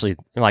 especially,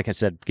 like I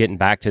said, getting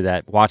back to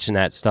that, watching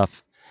that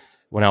stuff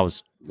we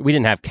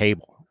didn't have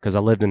cable because I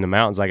lived in the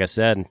mountains, like I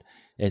said.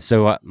 And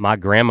so my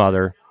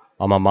grandmother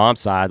on my mom's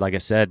side, like I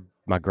said,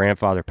 my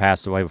grandfather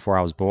passed away before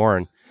I was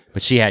born,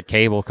 but she had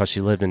cable because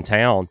she lived in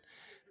town.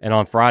 And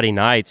on Friday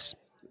nights,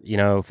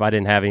 if I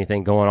didn't have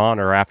anything going on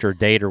or after a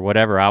date or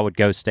whatever, I would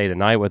go stay the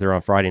night with her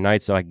on Friday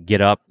night so I could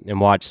get up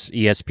and watch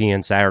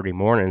ESPN Saturday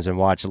mornings and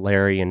watch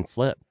Larry and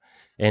Flip.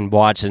 And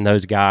watching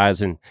those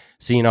guys and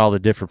seeing all the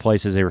different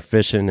places they were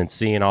fishing and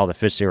seeing all the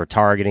fish they were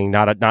targeting,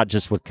 not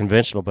just with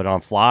conventional, but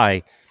on fly,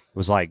 it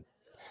was like,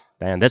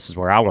 man, this is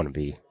where I want to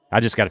be.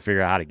 I just got to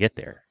figure out how to get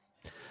there.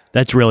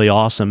 That's really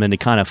awesome. And to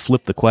kind of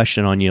flip the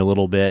question on you a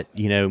little bit,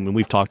 when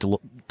we've talked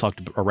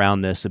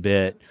around this a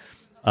bit,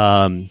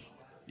 so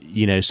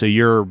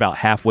you're about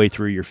halfway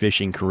through your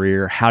fishing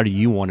career. How do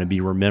you want to be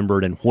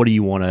remembered, and what do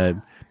you want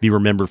to be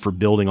remembered for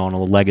building on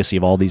a legacy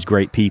of all these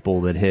great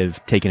people that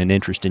have taken an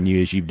interest in you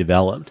as you've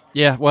developed?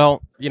 Yeah,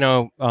 well,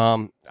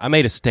 I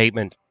made a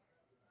statement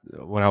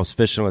when I was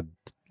fishing with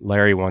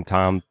Larry one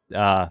time.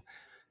 I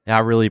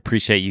really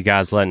appreciate you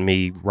guys letting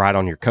me ride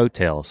on your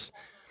coattails.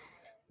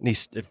 And he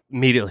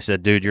immediately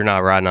said, dude, you're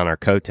not riding on our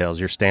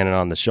coattails. You're standing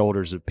on the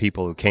shoulders of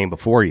people who came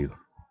before you.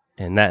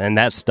 And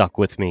that stuck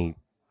with me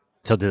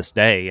till this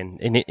day.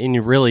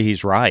 And really,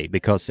 he's right,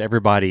 because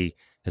everybody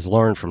has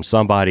learned from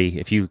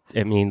somebody.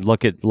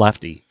 Look at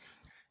Lefty.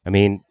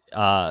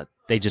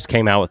 They just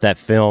came out with that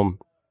film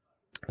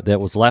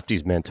that was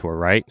Lefty's mentor,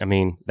 right? I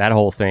mean, that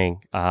whole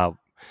thing.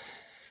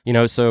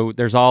 So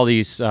there's all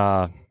these,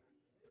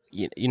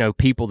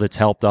 people that's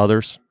helped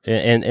others.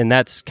 And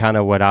that's kind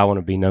of what I want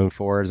to be known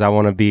for, is I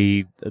want to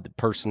be the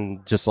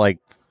person just like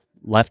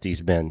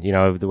Lefty's been,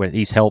 the way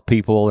he's helped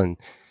people, and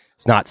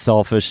he's not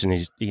selfish, and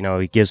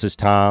he gives his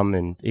time,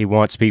 and he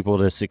wants people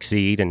to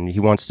succeed, and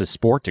he wants the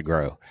sport to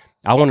grow.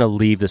 I want to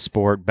leave the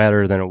sport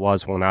better than it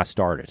was when I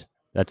started.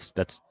 That's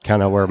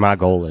kind of where my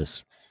goal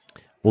is.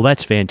 Well,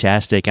 that's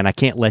fantastic, and I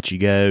can't let you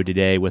go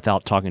today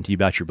without talking to you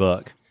about your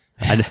book.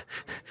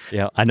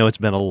 Yeah, I know it's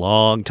been a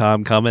long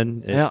time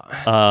coming. Yeah.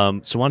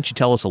 So why don't you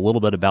tell us a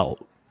little bit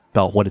about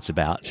what it's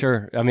about?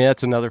 Sure. I mean,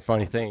 that's another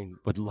funny thing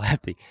with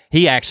Lefty.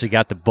 He actually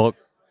got the book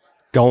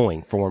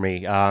going for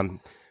me.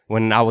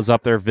 When I was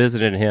up there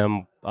visiting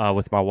him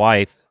with my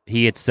wife,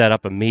 he had set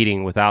up a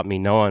meeting without me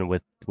knowing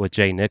with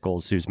Jay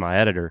Nichols, who's my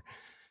editor,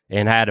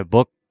 and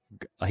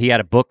he had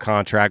a book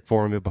contract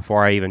for me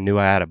before I even knew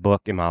I had a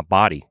book in my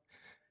body.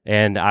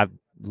 And I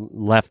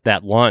left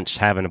that lunch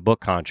having a book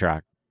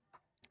contract.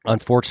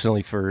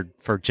 Unfortunately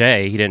for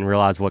Jay, he didn't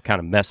realize what kind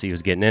of mess he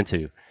was getting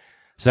into.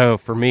 So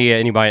for me,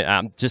 anybody,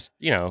 I'm just,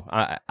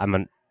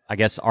 I'm I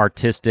guess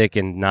artistic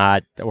and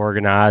not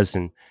organized,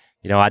 and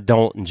I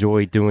don't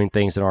enjoy doing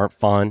things that aren't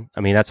fun.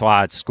 I mean, that's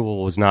why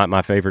school was not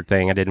my favorite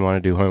thing. I didn't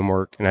want to do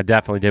homework, and I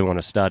definitely didn't want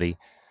to study.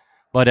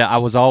 But I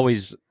was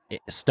always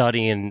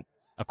studying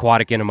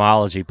aquatic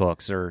entomology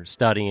books or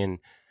studying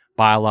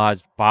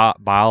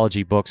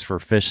biology books for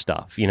fish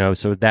stuff,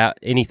 so that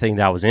anything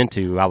that I was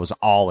into, I was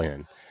all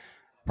in.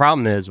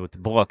 Problem is with the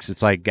books,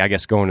 it's like, I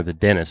guess, going to the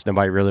dentist.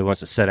 Nobody really wants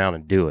to sit down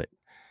and do it.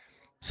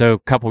 So a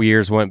couple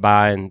years went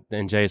by,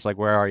 and Jay's like,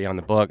 where are you on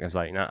the book? I was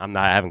like, no, I'm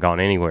not. I haven't gone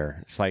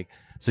anywhere. It's like,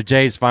 so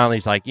Jay's finally,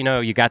 he's like,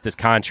 you got this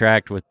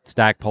contract with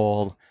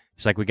Stackpole.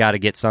 He's like, we got to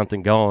get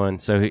something going.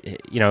 So,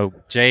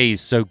 Jay's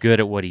so good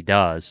at what he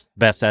does,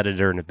 best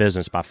editor in the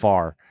business by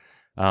far.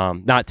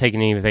 Not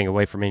taking anything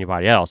away from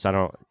anybody else.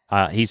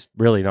 He's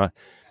really not.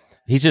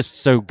 He's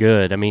just so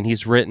good. I mean,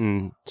 he's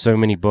written so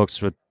many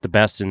books with the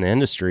best in the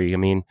industry. I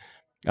mean,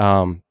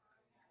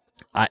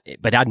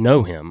 but I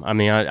know him. I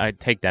mean, I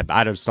take that.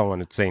 I just don't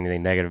want to say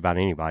anything negative about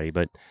anybody,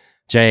 but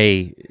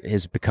Jay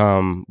has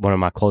become one of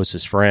my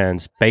closest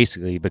friends,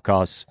 basically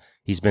because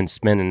he's been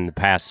spending the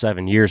past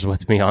 7 years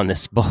with me on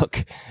this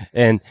book,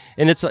 and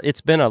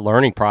it's been a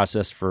learning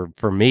process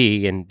for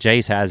me. And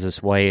Jay's has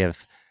this way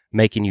of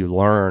making you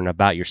learn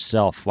about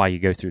yourself while you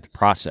go through the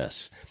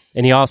process.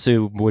 And he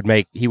also would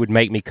make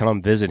me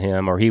come visit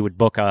him, or he would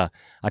book a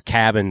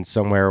cabin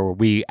somewhere where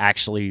we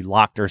actually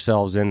locked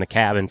ourselves in the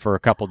cabin for a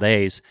couple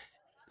days.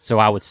 So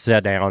I would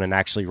sit down and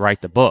actually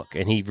write the book.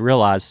 And he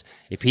realized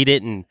if he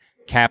didn't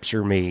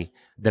capture me,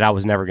 that I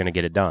was never going to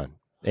get it done.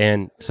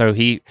 And so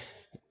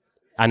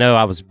I know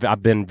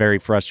I've been very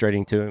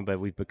frustrating to him, but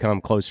we've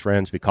become close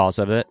friends because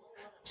of it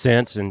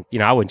since. And,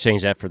 I wouldn't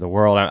change that for the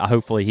world.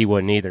 Hopefully he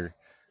wouldn't either.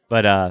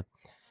 But,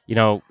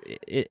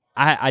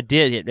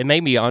 it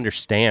made me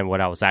understand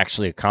what I was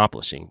actually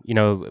accomplishing.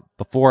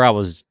 Before I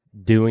was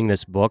doing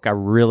this book, I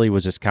really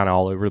was just kind of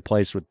all over the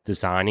place with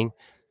designing,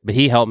 but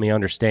he helped me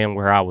understand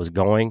where I was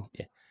going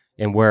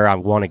and where I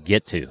want to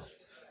get to,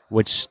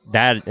 which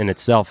that in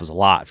itself is a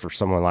lot for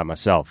someone like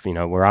myself,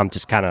 where I'm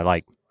just kind of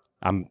like,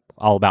 I'm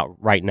all about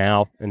right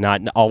now and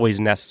not always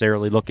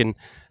necessarily looking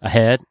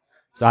ahead.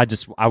 So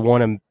I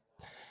want to,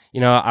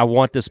 I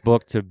want this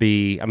book to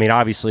be,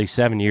 obviously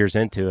 7 years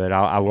into it,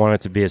 I want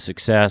it to be a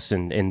success,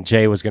 and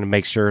Jay was going to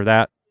make sure of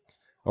that,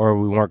 or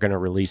we weren't going to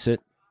release it.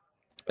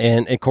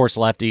 And of course,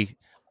 Lefty,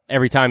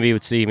 every time he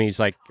would see me, he's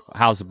like,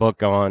 how's the book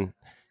going?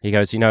 He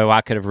goes,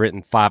 I could have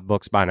written 5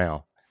 books by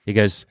now. He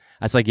goes,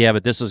 I was like, yeah,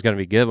 but this is going to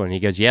be a good one. He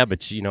goes, yeah,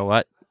 but you know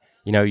what?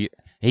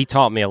 He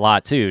taught me a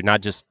lot too,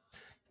 not just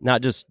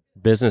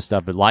business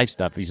stuff, but life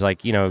stuff. He's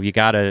like, you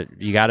gotta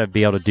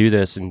be able to do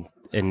this and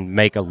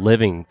make a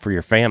living for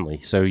your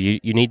family. So you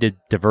need to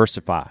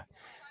diversify,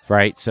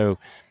 right? So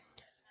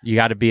you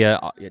got to be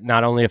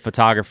not only a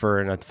photographer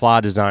and a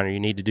fly designer. You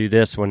need to do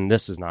this when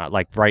this is not.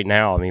 Like right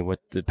now, with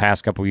the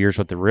past couple of years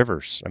with the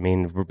rivers,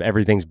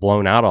 everything's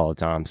blown out all the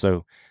time.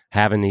 So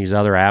having these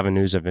other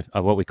avenues of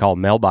what we call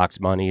mailbox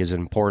money is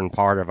an important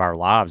part of our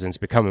lives, and it's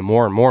becoming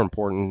more and more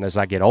important as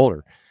I get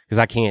older, because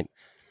I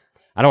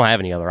don't have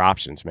any other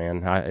options,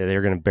 man.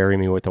 They're going to bury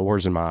me with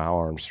oars in my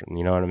arms.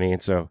 You know what I mean?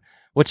 So,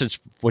 which is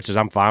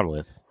I'm fine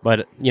with.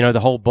 But the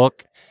whole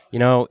book,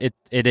 it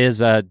is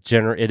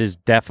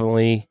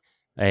definitely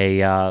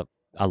a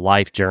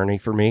life journey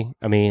for me.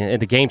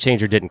 The Game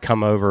Changer didn't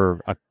come over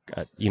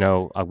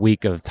a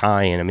week of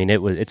tie-in.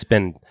 It's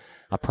been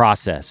a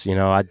process.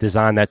 I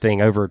designed that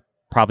thing over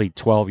probably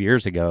 12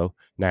 years ago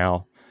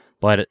now,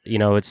 but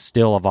it's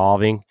still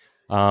evolving.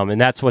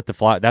 And that's what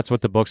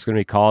the book's going to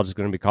be called. It's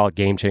going to be called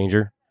Game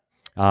Changer.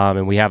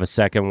 And we have a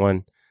second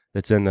one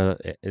it's in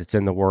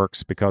the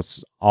works,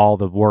 because all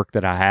the work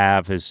that I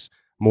have is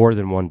more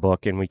than one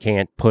book, and we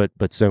can't put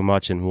but so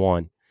much in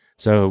one.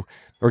 So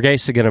we're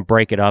basically going to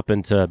break it up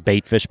into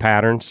bait fish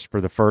patterns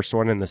for the first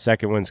one, and the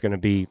second one's going to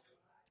be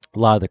a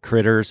lot of the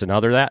critters and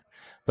other that.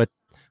 But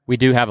we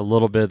do have a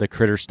little bit of the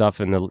critter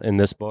stuff in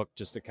this book,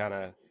 just to kind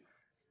of,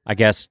 I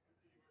guess,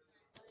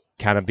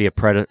 kind of be a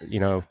predator,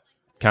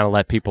 kind of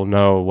let people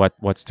know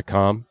what's to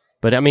come.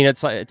 But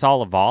it's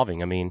all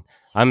evolving.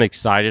 I'm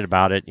excited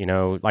about it.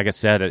 Like I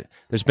said,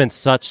 there's been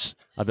such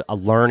a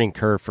learning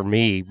curve for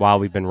me while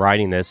we've been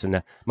writing this,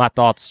 and my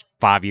thoughts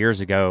 5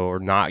 years ago are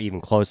not even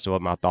close to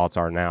what my thoughts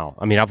are now.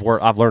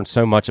 I've learned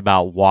so much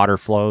about water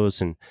flows,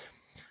 and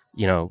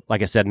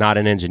like I said, not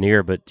an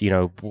engineer, but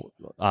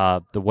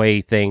the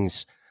way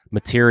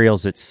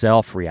materials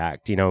itself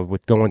react.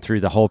 With going through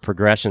the whole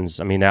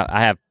progressions. I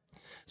have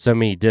so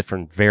many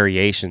different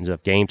variations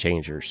of Game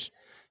Changers,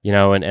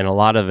 and a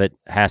lot of it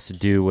has to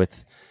do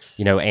with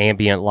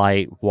ambient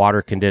light,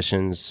 water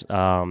conditions,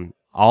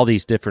 all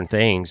these different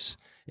things.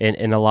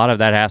 And a lot of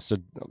that has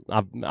to,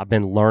 I've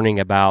been learning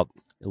about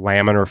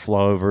laminar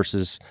flow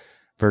versus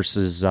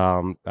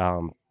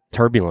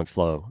turbulent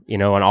flow,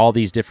 and all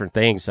these different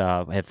things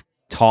have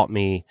taught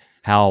me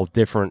how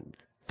different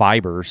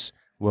fibers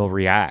will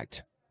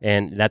react.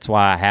 And that's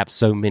why I have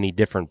so many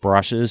different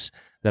brushes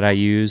that I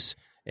use.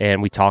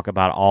 And we talk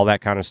about all that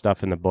kind of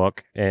stuff in the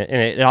book.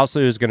 And it also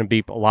is going to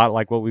be a lot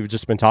like what we've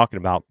just been talking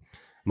about,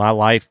 my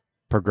life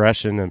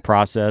progression and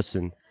process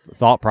and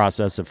thought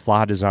process of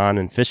fly design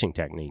and fishing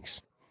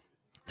techniques.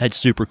 That's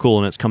super cool,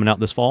 and it's coming out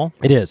this fall?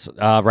 It is.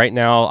 Right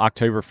now,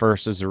 October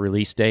 1st is the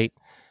release date,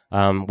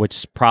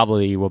 which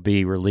probably will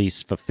be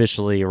released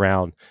officially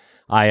around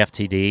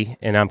IFTD.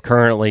 And I'm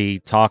currently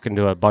talking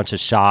to a bunch of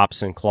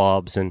shops and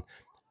clubs, and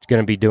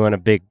going to be doing a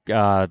big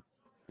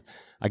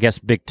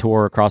big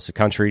tour across the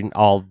country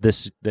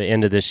the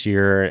end of this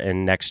year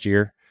and next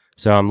year.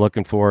 So I'm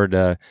looking forward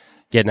to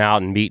getting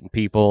out and meeting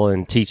people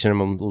and teaching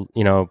them,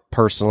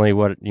 personally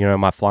what,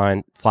 my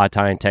fly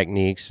tying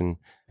techniques and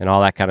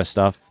all that kind of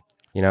stuff.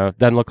 It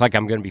doesn't look like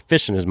I'm going to be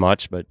fishing as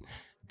much, but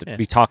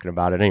be talking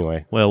about it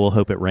anyway. Well, we'll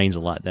hope it rains a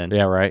lot then.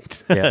 Yeah,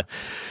 right. Yeah.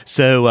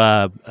 So,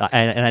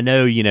 and I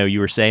know, you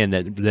were saying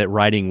that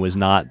writing was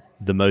not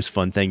the most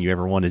fun thing you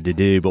ever wanted to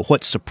do, but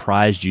what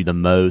surprised you the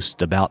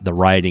most about the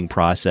writing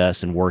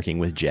process and working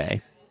with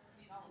Jay?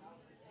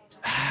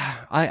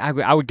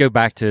 I would go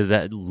back to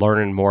that,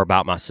 learning more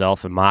about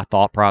myself and my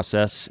thought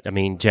process.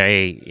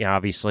 Jay,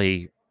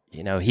 obviously,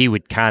 he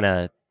would kind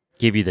of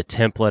give you the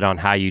template on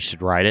how you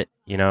should write it.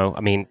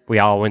 We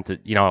all went to,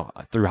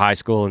 through high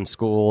school and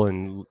school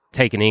and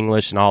taking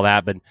English and all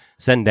that, but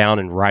sitting down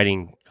and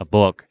writing a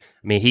book,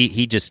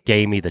 he just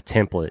gave me the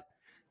template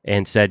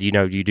and said,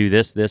 you do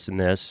this, this, and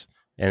this,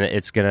 and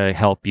it's going to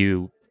help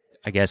you,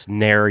 I guess,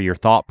 narrow your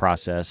thought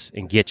process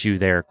and get you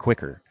there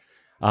quicker.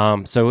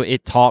 So he's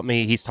taught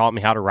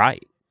me how to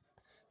write,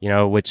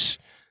 which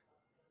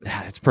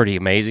it's pretty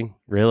amazing,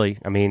 really.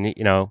 I mean,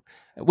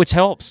 which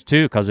helps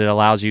too, because it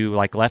allows you,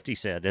 like Lefty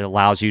said, it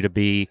allows you to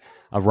be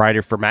a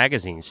writer for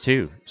magazines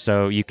too.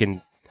 So you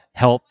can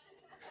help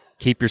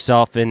keep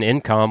yourself in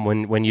income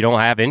when you don't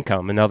have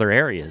income in other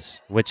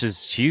areas, which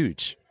is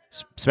huge,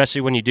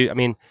 especially when you do. I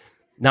mean,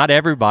 not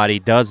everybody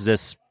does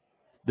this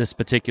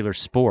particular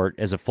sport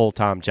as a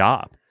full-time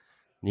job.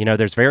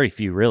 There's very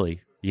few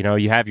really.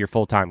 You have your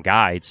full-time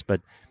guides,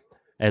 but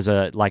as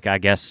I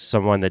guess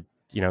someone that,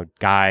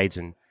 guides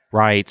and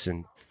writes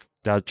and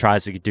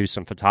tries to do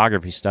some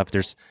photography stuff,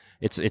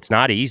 it's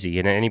not easy.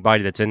 And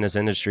anybody that's in this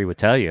industry would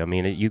tell you, I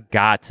mean, you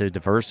got to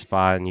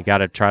diversify and you got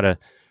to try to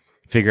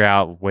figure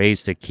out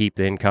ways to keep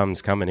the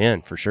incomes coming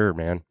in for sure,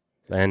 man.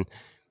 And,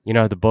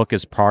 the book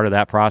is part of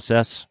that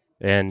process.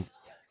 And,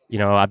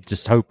 I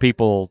just hope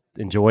people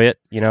enjoy it.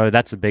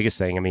 That's the biggest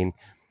thing. I mean,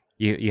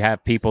 you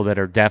have people that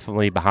are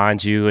definitely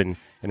behind you and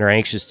are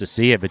anxious to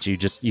see it, but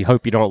you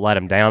hope you don't let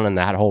them down in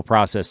that whole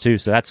process too.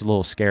 So that's a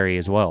little scary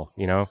as well,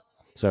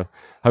 So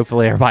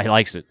hopefully everybody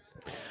likes it.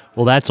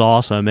 Well, that's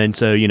awesome. And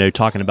so,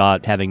 talking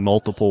about having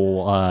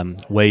multiple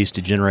ways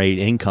to generate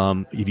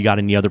income, have you got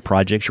any other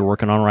projects you're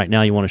working on right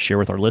now you want to share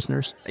with our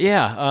listeners?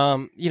 Yeah.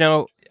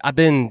 I've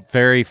been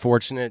very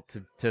fortunate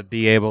to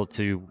be able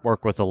to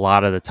work with a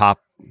lot of the top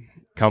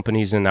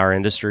companies in our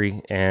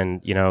industry,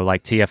 and,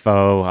 like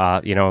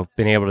TFO,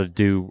 been able to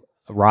do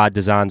rod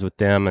designs with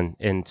them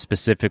and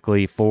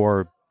specifically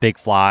for big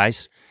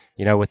flies,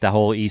 with the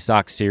whole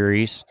ESOC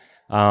series.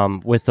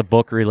 With the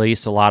book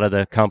release, a lot of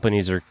the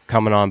companies are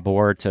coming on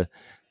board to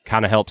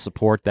kind of help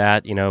support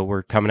that.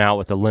 We're coming out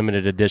with a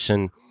limited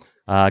edition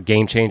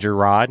Game Changer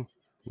rod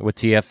with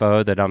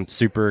TFO that I'm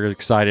super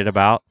excited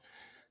about.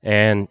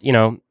 And,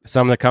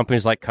 some of the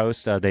companies like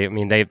Costa,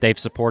 they've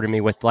supported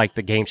me with like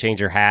the Game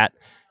Changer hat,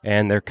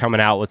 and they're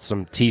coming out with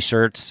some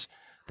T-shirts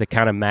that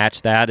kind of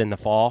match that in the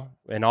fall.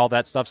 And all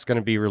that stuff's going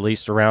to be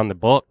released around the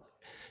book.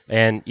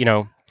 And,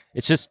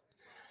 it's just,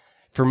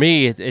 for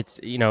me, it's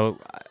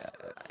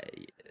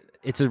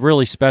a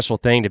really special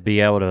thing to be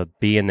able to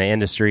be in the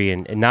industry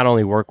and not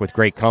only work with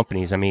great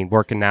companies. I mean,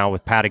 working now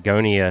with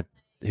Patagonia,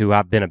 who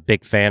I've been a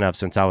big fan of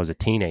since I was a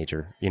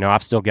teenager.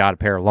 I've still got a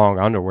pair of long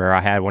underwear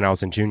I had when I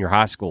was in junior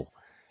high school,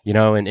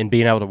 and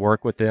being able to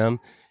work with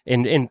them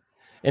and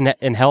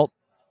help,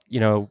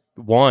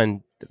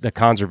 one, the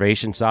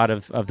conservation side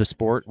of the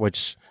sport,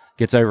 which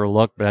gets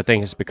overlooked, but I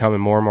think it's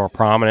becoming more and more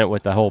prominent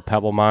with the whole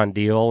Pebble Mine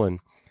deal and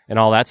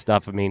all that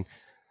stuff. I mean,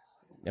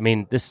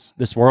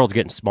 this world's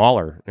getting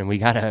smaller, and we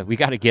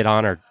gotta get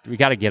on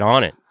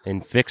it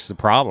and fix the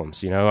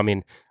problems.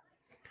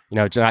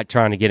 Not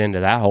trying to get into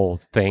that whole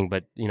thing,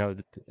 but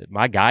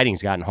my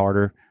guiding's gotten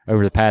harder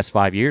over the past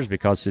 5 years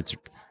because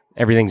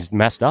everything's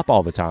messed up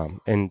all the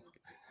time, and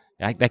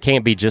that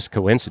can't be just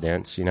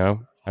coincidence.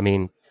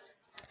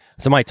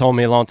 Somebody told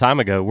me a long time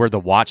ago, we're the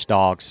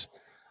watchdogs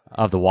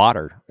of the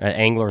water.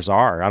 Anglers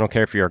are. I don't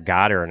care if you're a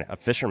guide or a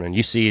fisherman.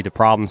 You see the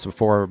problems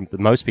before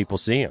most people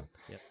see them.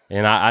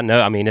 And I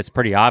know, it's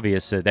pretty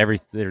obvious that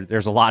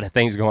there's a lot of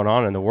things going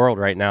on in the world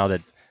right now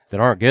that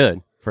aren't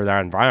good for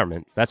our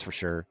environment. That's for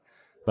sure.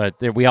 But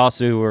we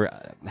also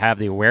have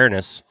the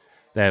awareness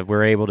that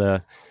we're able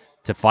to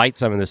fight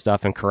some of this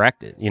stuff and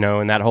correct it.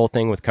 And that whole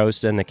thing with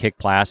Costa and the kick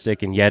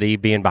plastic and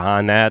Yeti being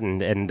behind that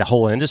and the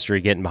whole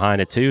industry getting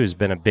behind it too has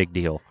been a big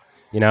deal.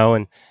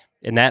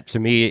 And that to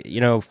me,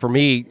 for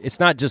me, it's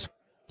not just,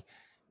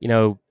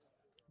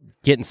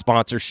 getting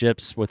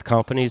sponsorships with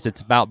companies.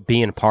 It's about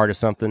being a part of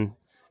something.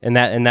 And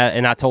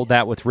I told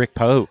that with Rick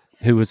Pope,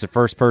 who was the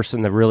first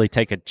person to really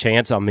take a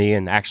chance on me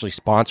and actually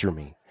sponsor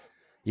me,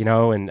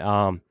 and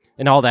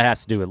all that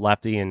has to do with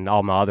Lefty and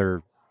all my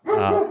other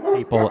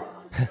people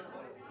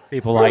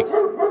like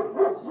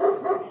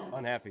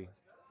unhappy.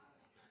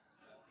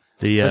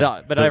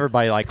 But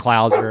everybody like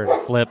Clouser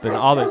and Flip and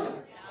all this.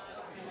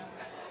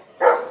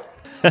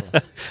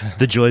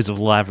 The joys of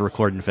live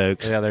recording,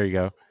 folks. Yeah, there you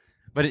go.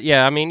 But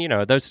yeah,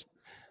 those,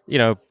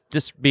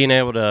 just being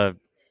able to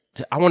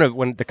I want to,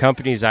 when the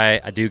companies I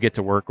do get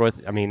to work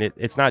with,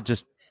 it's not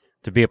just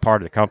to be a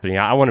part of the company.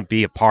 I want to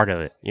be a part of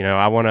it.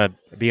 I want to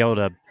be able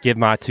to give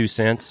my 2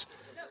 cents,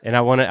 and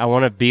I want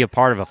to be a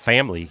part of a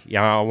family.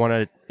 I want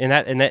to, and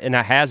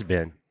that has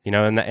been,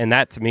 and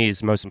that to me is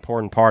the most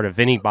important part of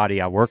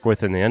anybody I work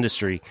with in the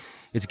industry.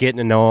 It's getting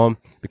to know them,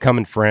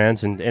 becoming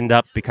friends, and end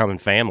up becoming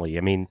family.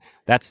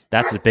 That's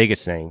the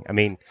biggest thing.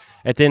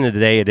 At the end of the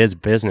day, it is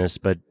business,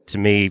 but to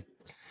me,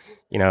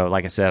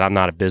 like I said, I'm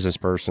not a business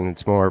person.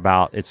 It's more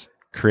about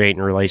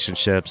creating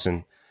relationships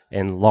and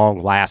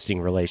long-lasting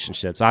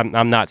relationships.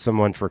 I'm not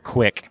someone for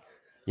quick.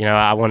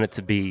 I want it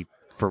to be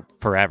for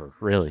forever,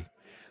 really.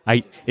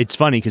 It's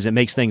funny because it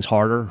makes things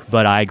harder,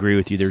 but I agree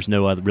with you. There's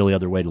no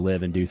other way to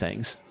live and do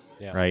things,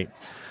 right?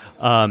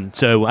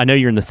 So I know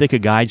you're in the thick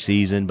of guide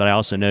season, but I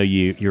also know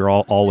you're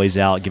always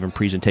out giving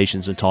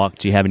presentations and talk.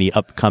 Do you have any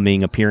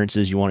upcoming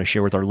appearances you want to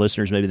share with our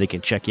listeners? Maybe they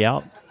can check you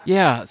out.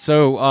 Yeah.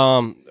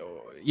 So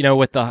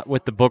with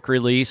the book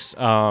release,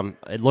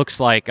 it looks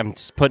like I'm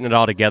just putting it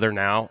all together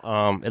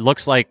now. It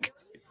looks like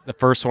the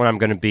first one I'm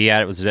going to be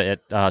at, it was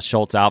at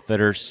Schultz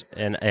Outfitters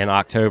in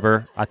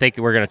October. I think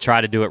we're going to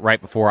try to do it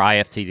right before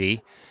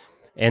IFTD.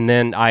 And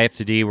then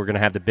IFTD, we're going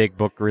to have the big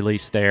book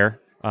release there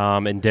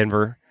in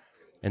Denver.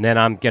 And then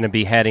I'm going to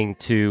be heading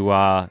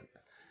to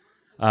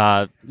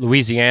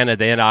Louisiana at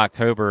the end of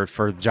October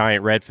for the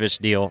giant redfish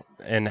deal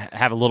and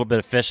have a little bit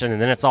of fishing.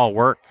 And then it's all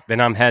work.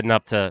 Then I'm heading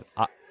up to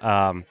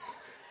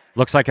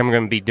looks like I'm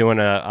going to be doing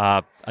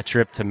a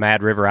trip to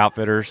Mad River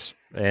Outfitters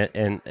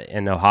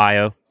in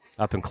Ohio,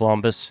 up in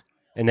Columbus,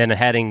 and then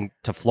heading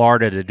to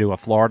Florida to do a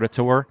Florida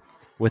tour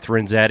with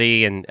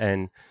Renzetti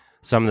and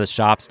some of the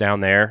shops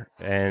down there,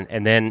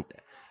 and then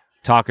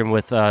talking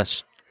with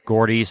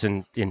Gordy's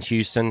in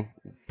Houston,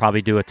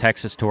 probably do a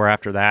Texas tour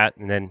after that,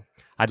 and then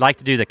I'd like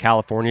to do the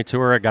California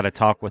tour. I got to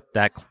talk with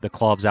the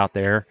clubs out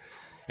there,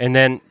 and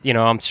then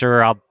I'm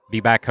sure I'll be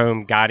back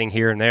home guiding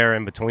here and there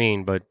in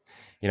between, but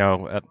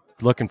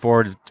looking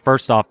forward.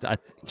 First off,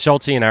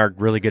 Schultz and I are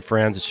really good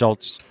friends at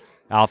Schultz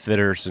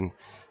Outfitters, and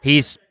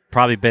he's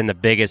probably been the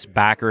biggest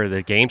backer of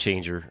the Game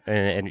Changer,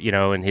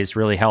 and he's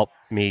really helped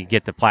me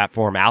get the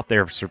platform out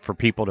there for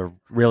people to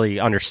really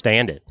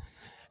understand it.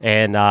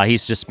 And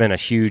he's just been a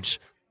huge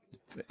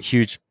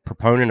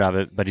proponent of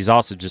it, but he's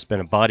also just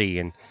been a buddy.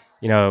 And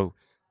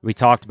we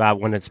talked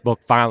about when this book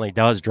finally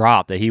does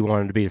drop that he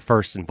wanted to be the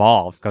first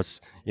involved because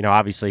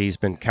obviously he's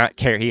been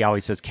he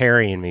always says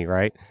carrying me,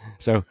 right?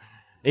 So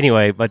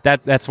anyway, but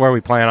that's where we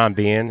plan on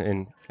being,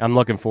 and I'm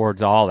looking forward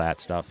to all that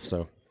stuff.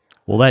 So.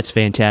 Well, that's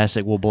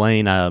fantastic. Well,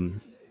 Blane, why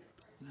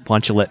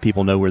don't you let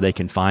people know where they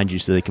can find you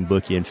so they can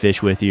book you and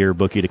fish with you, or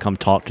book you to come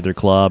talk to their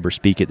club or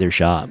speak at their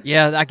shop?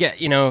 Yeah, I get.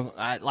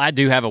 I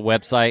do have a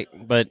website,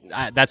 but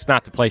that's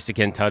not the place to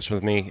get in touch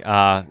with me.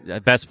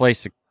 The best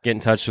place to get in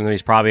touch with me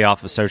is probably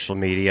off of social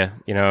media.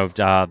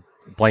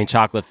 Blane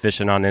Chocklett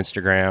Fishing on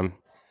Instagram,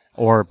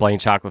 or Blane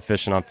Chocklett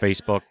Fishing on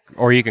Facebook,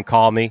 or you can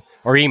call me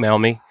or email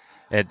me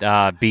at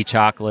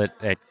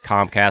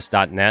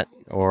bchocklett@comcast.net,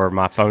 or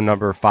my phone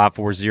number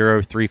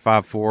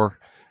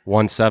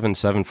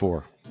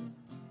 540-354-1774.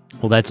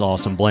 Well, that's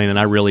awesome, Blane, and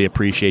I really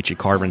appreciate you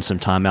carving some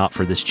time out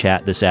for this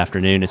chat this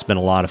afternoon. It's been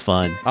a lot of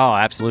fun. Oh,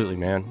 absolutely,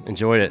 man.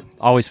 Enjoyed it.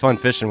 Always fun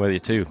fishing with you,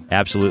 too.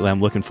 Absolutely. I'm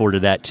looking forward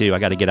to that, too. I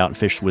got to get out and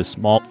fish for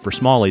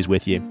smallies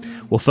with you.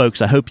 Well, folks,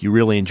 I hope you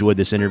really enjoyed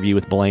this interview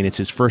with Blane. It's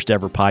his first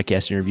ever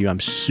podcast interview. I'm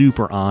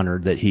super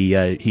honored that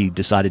he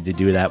decided to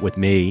do that with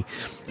me.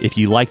 If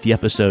you liked the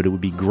episode, it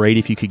would be great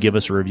if you could give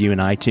us a review in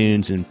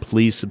iTunes, and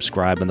please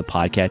subscribe on the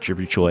podcatcher of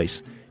your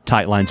choice.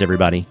 Tight lines,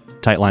 everybody.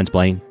 Tight lines,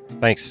 Blane.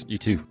 Thanks. You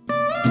too.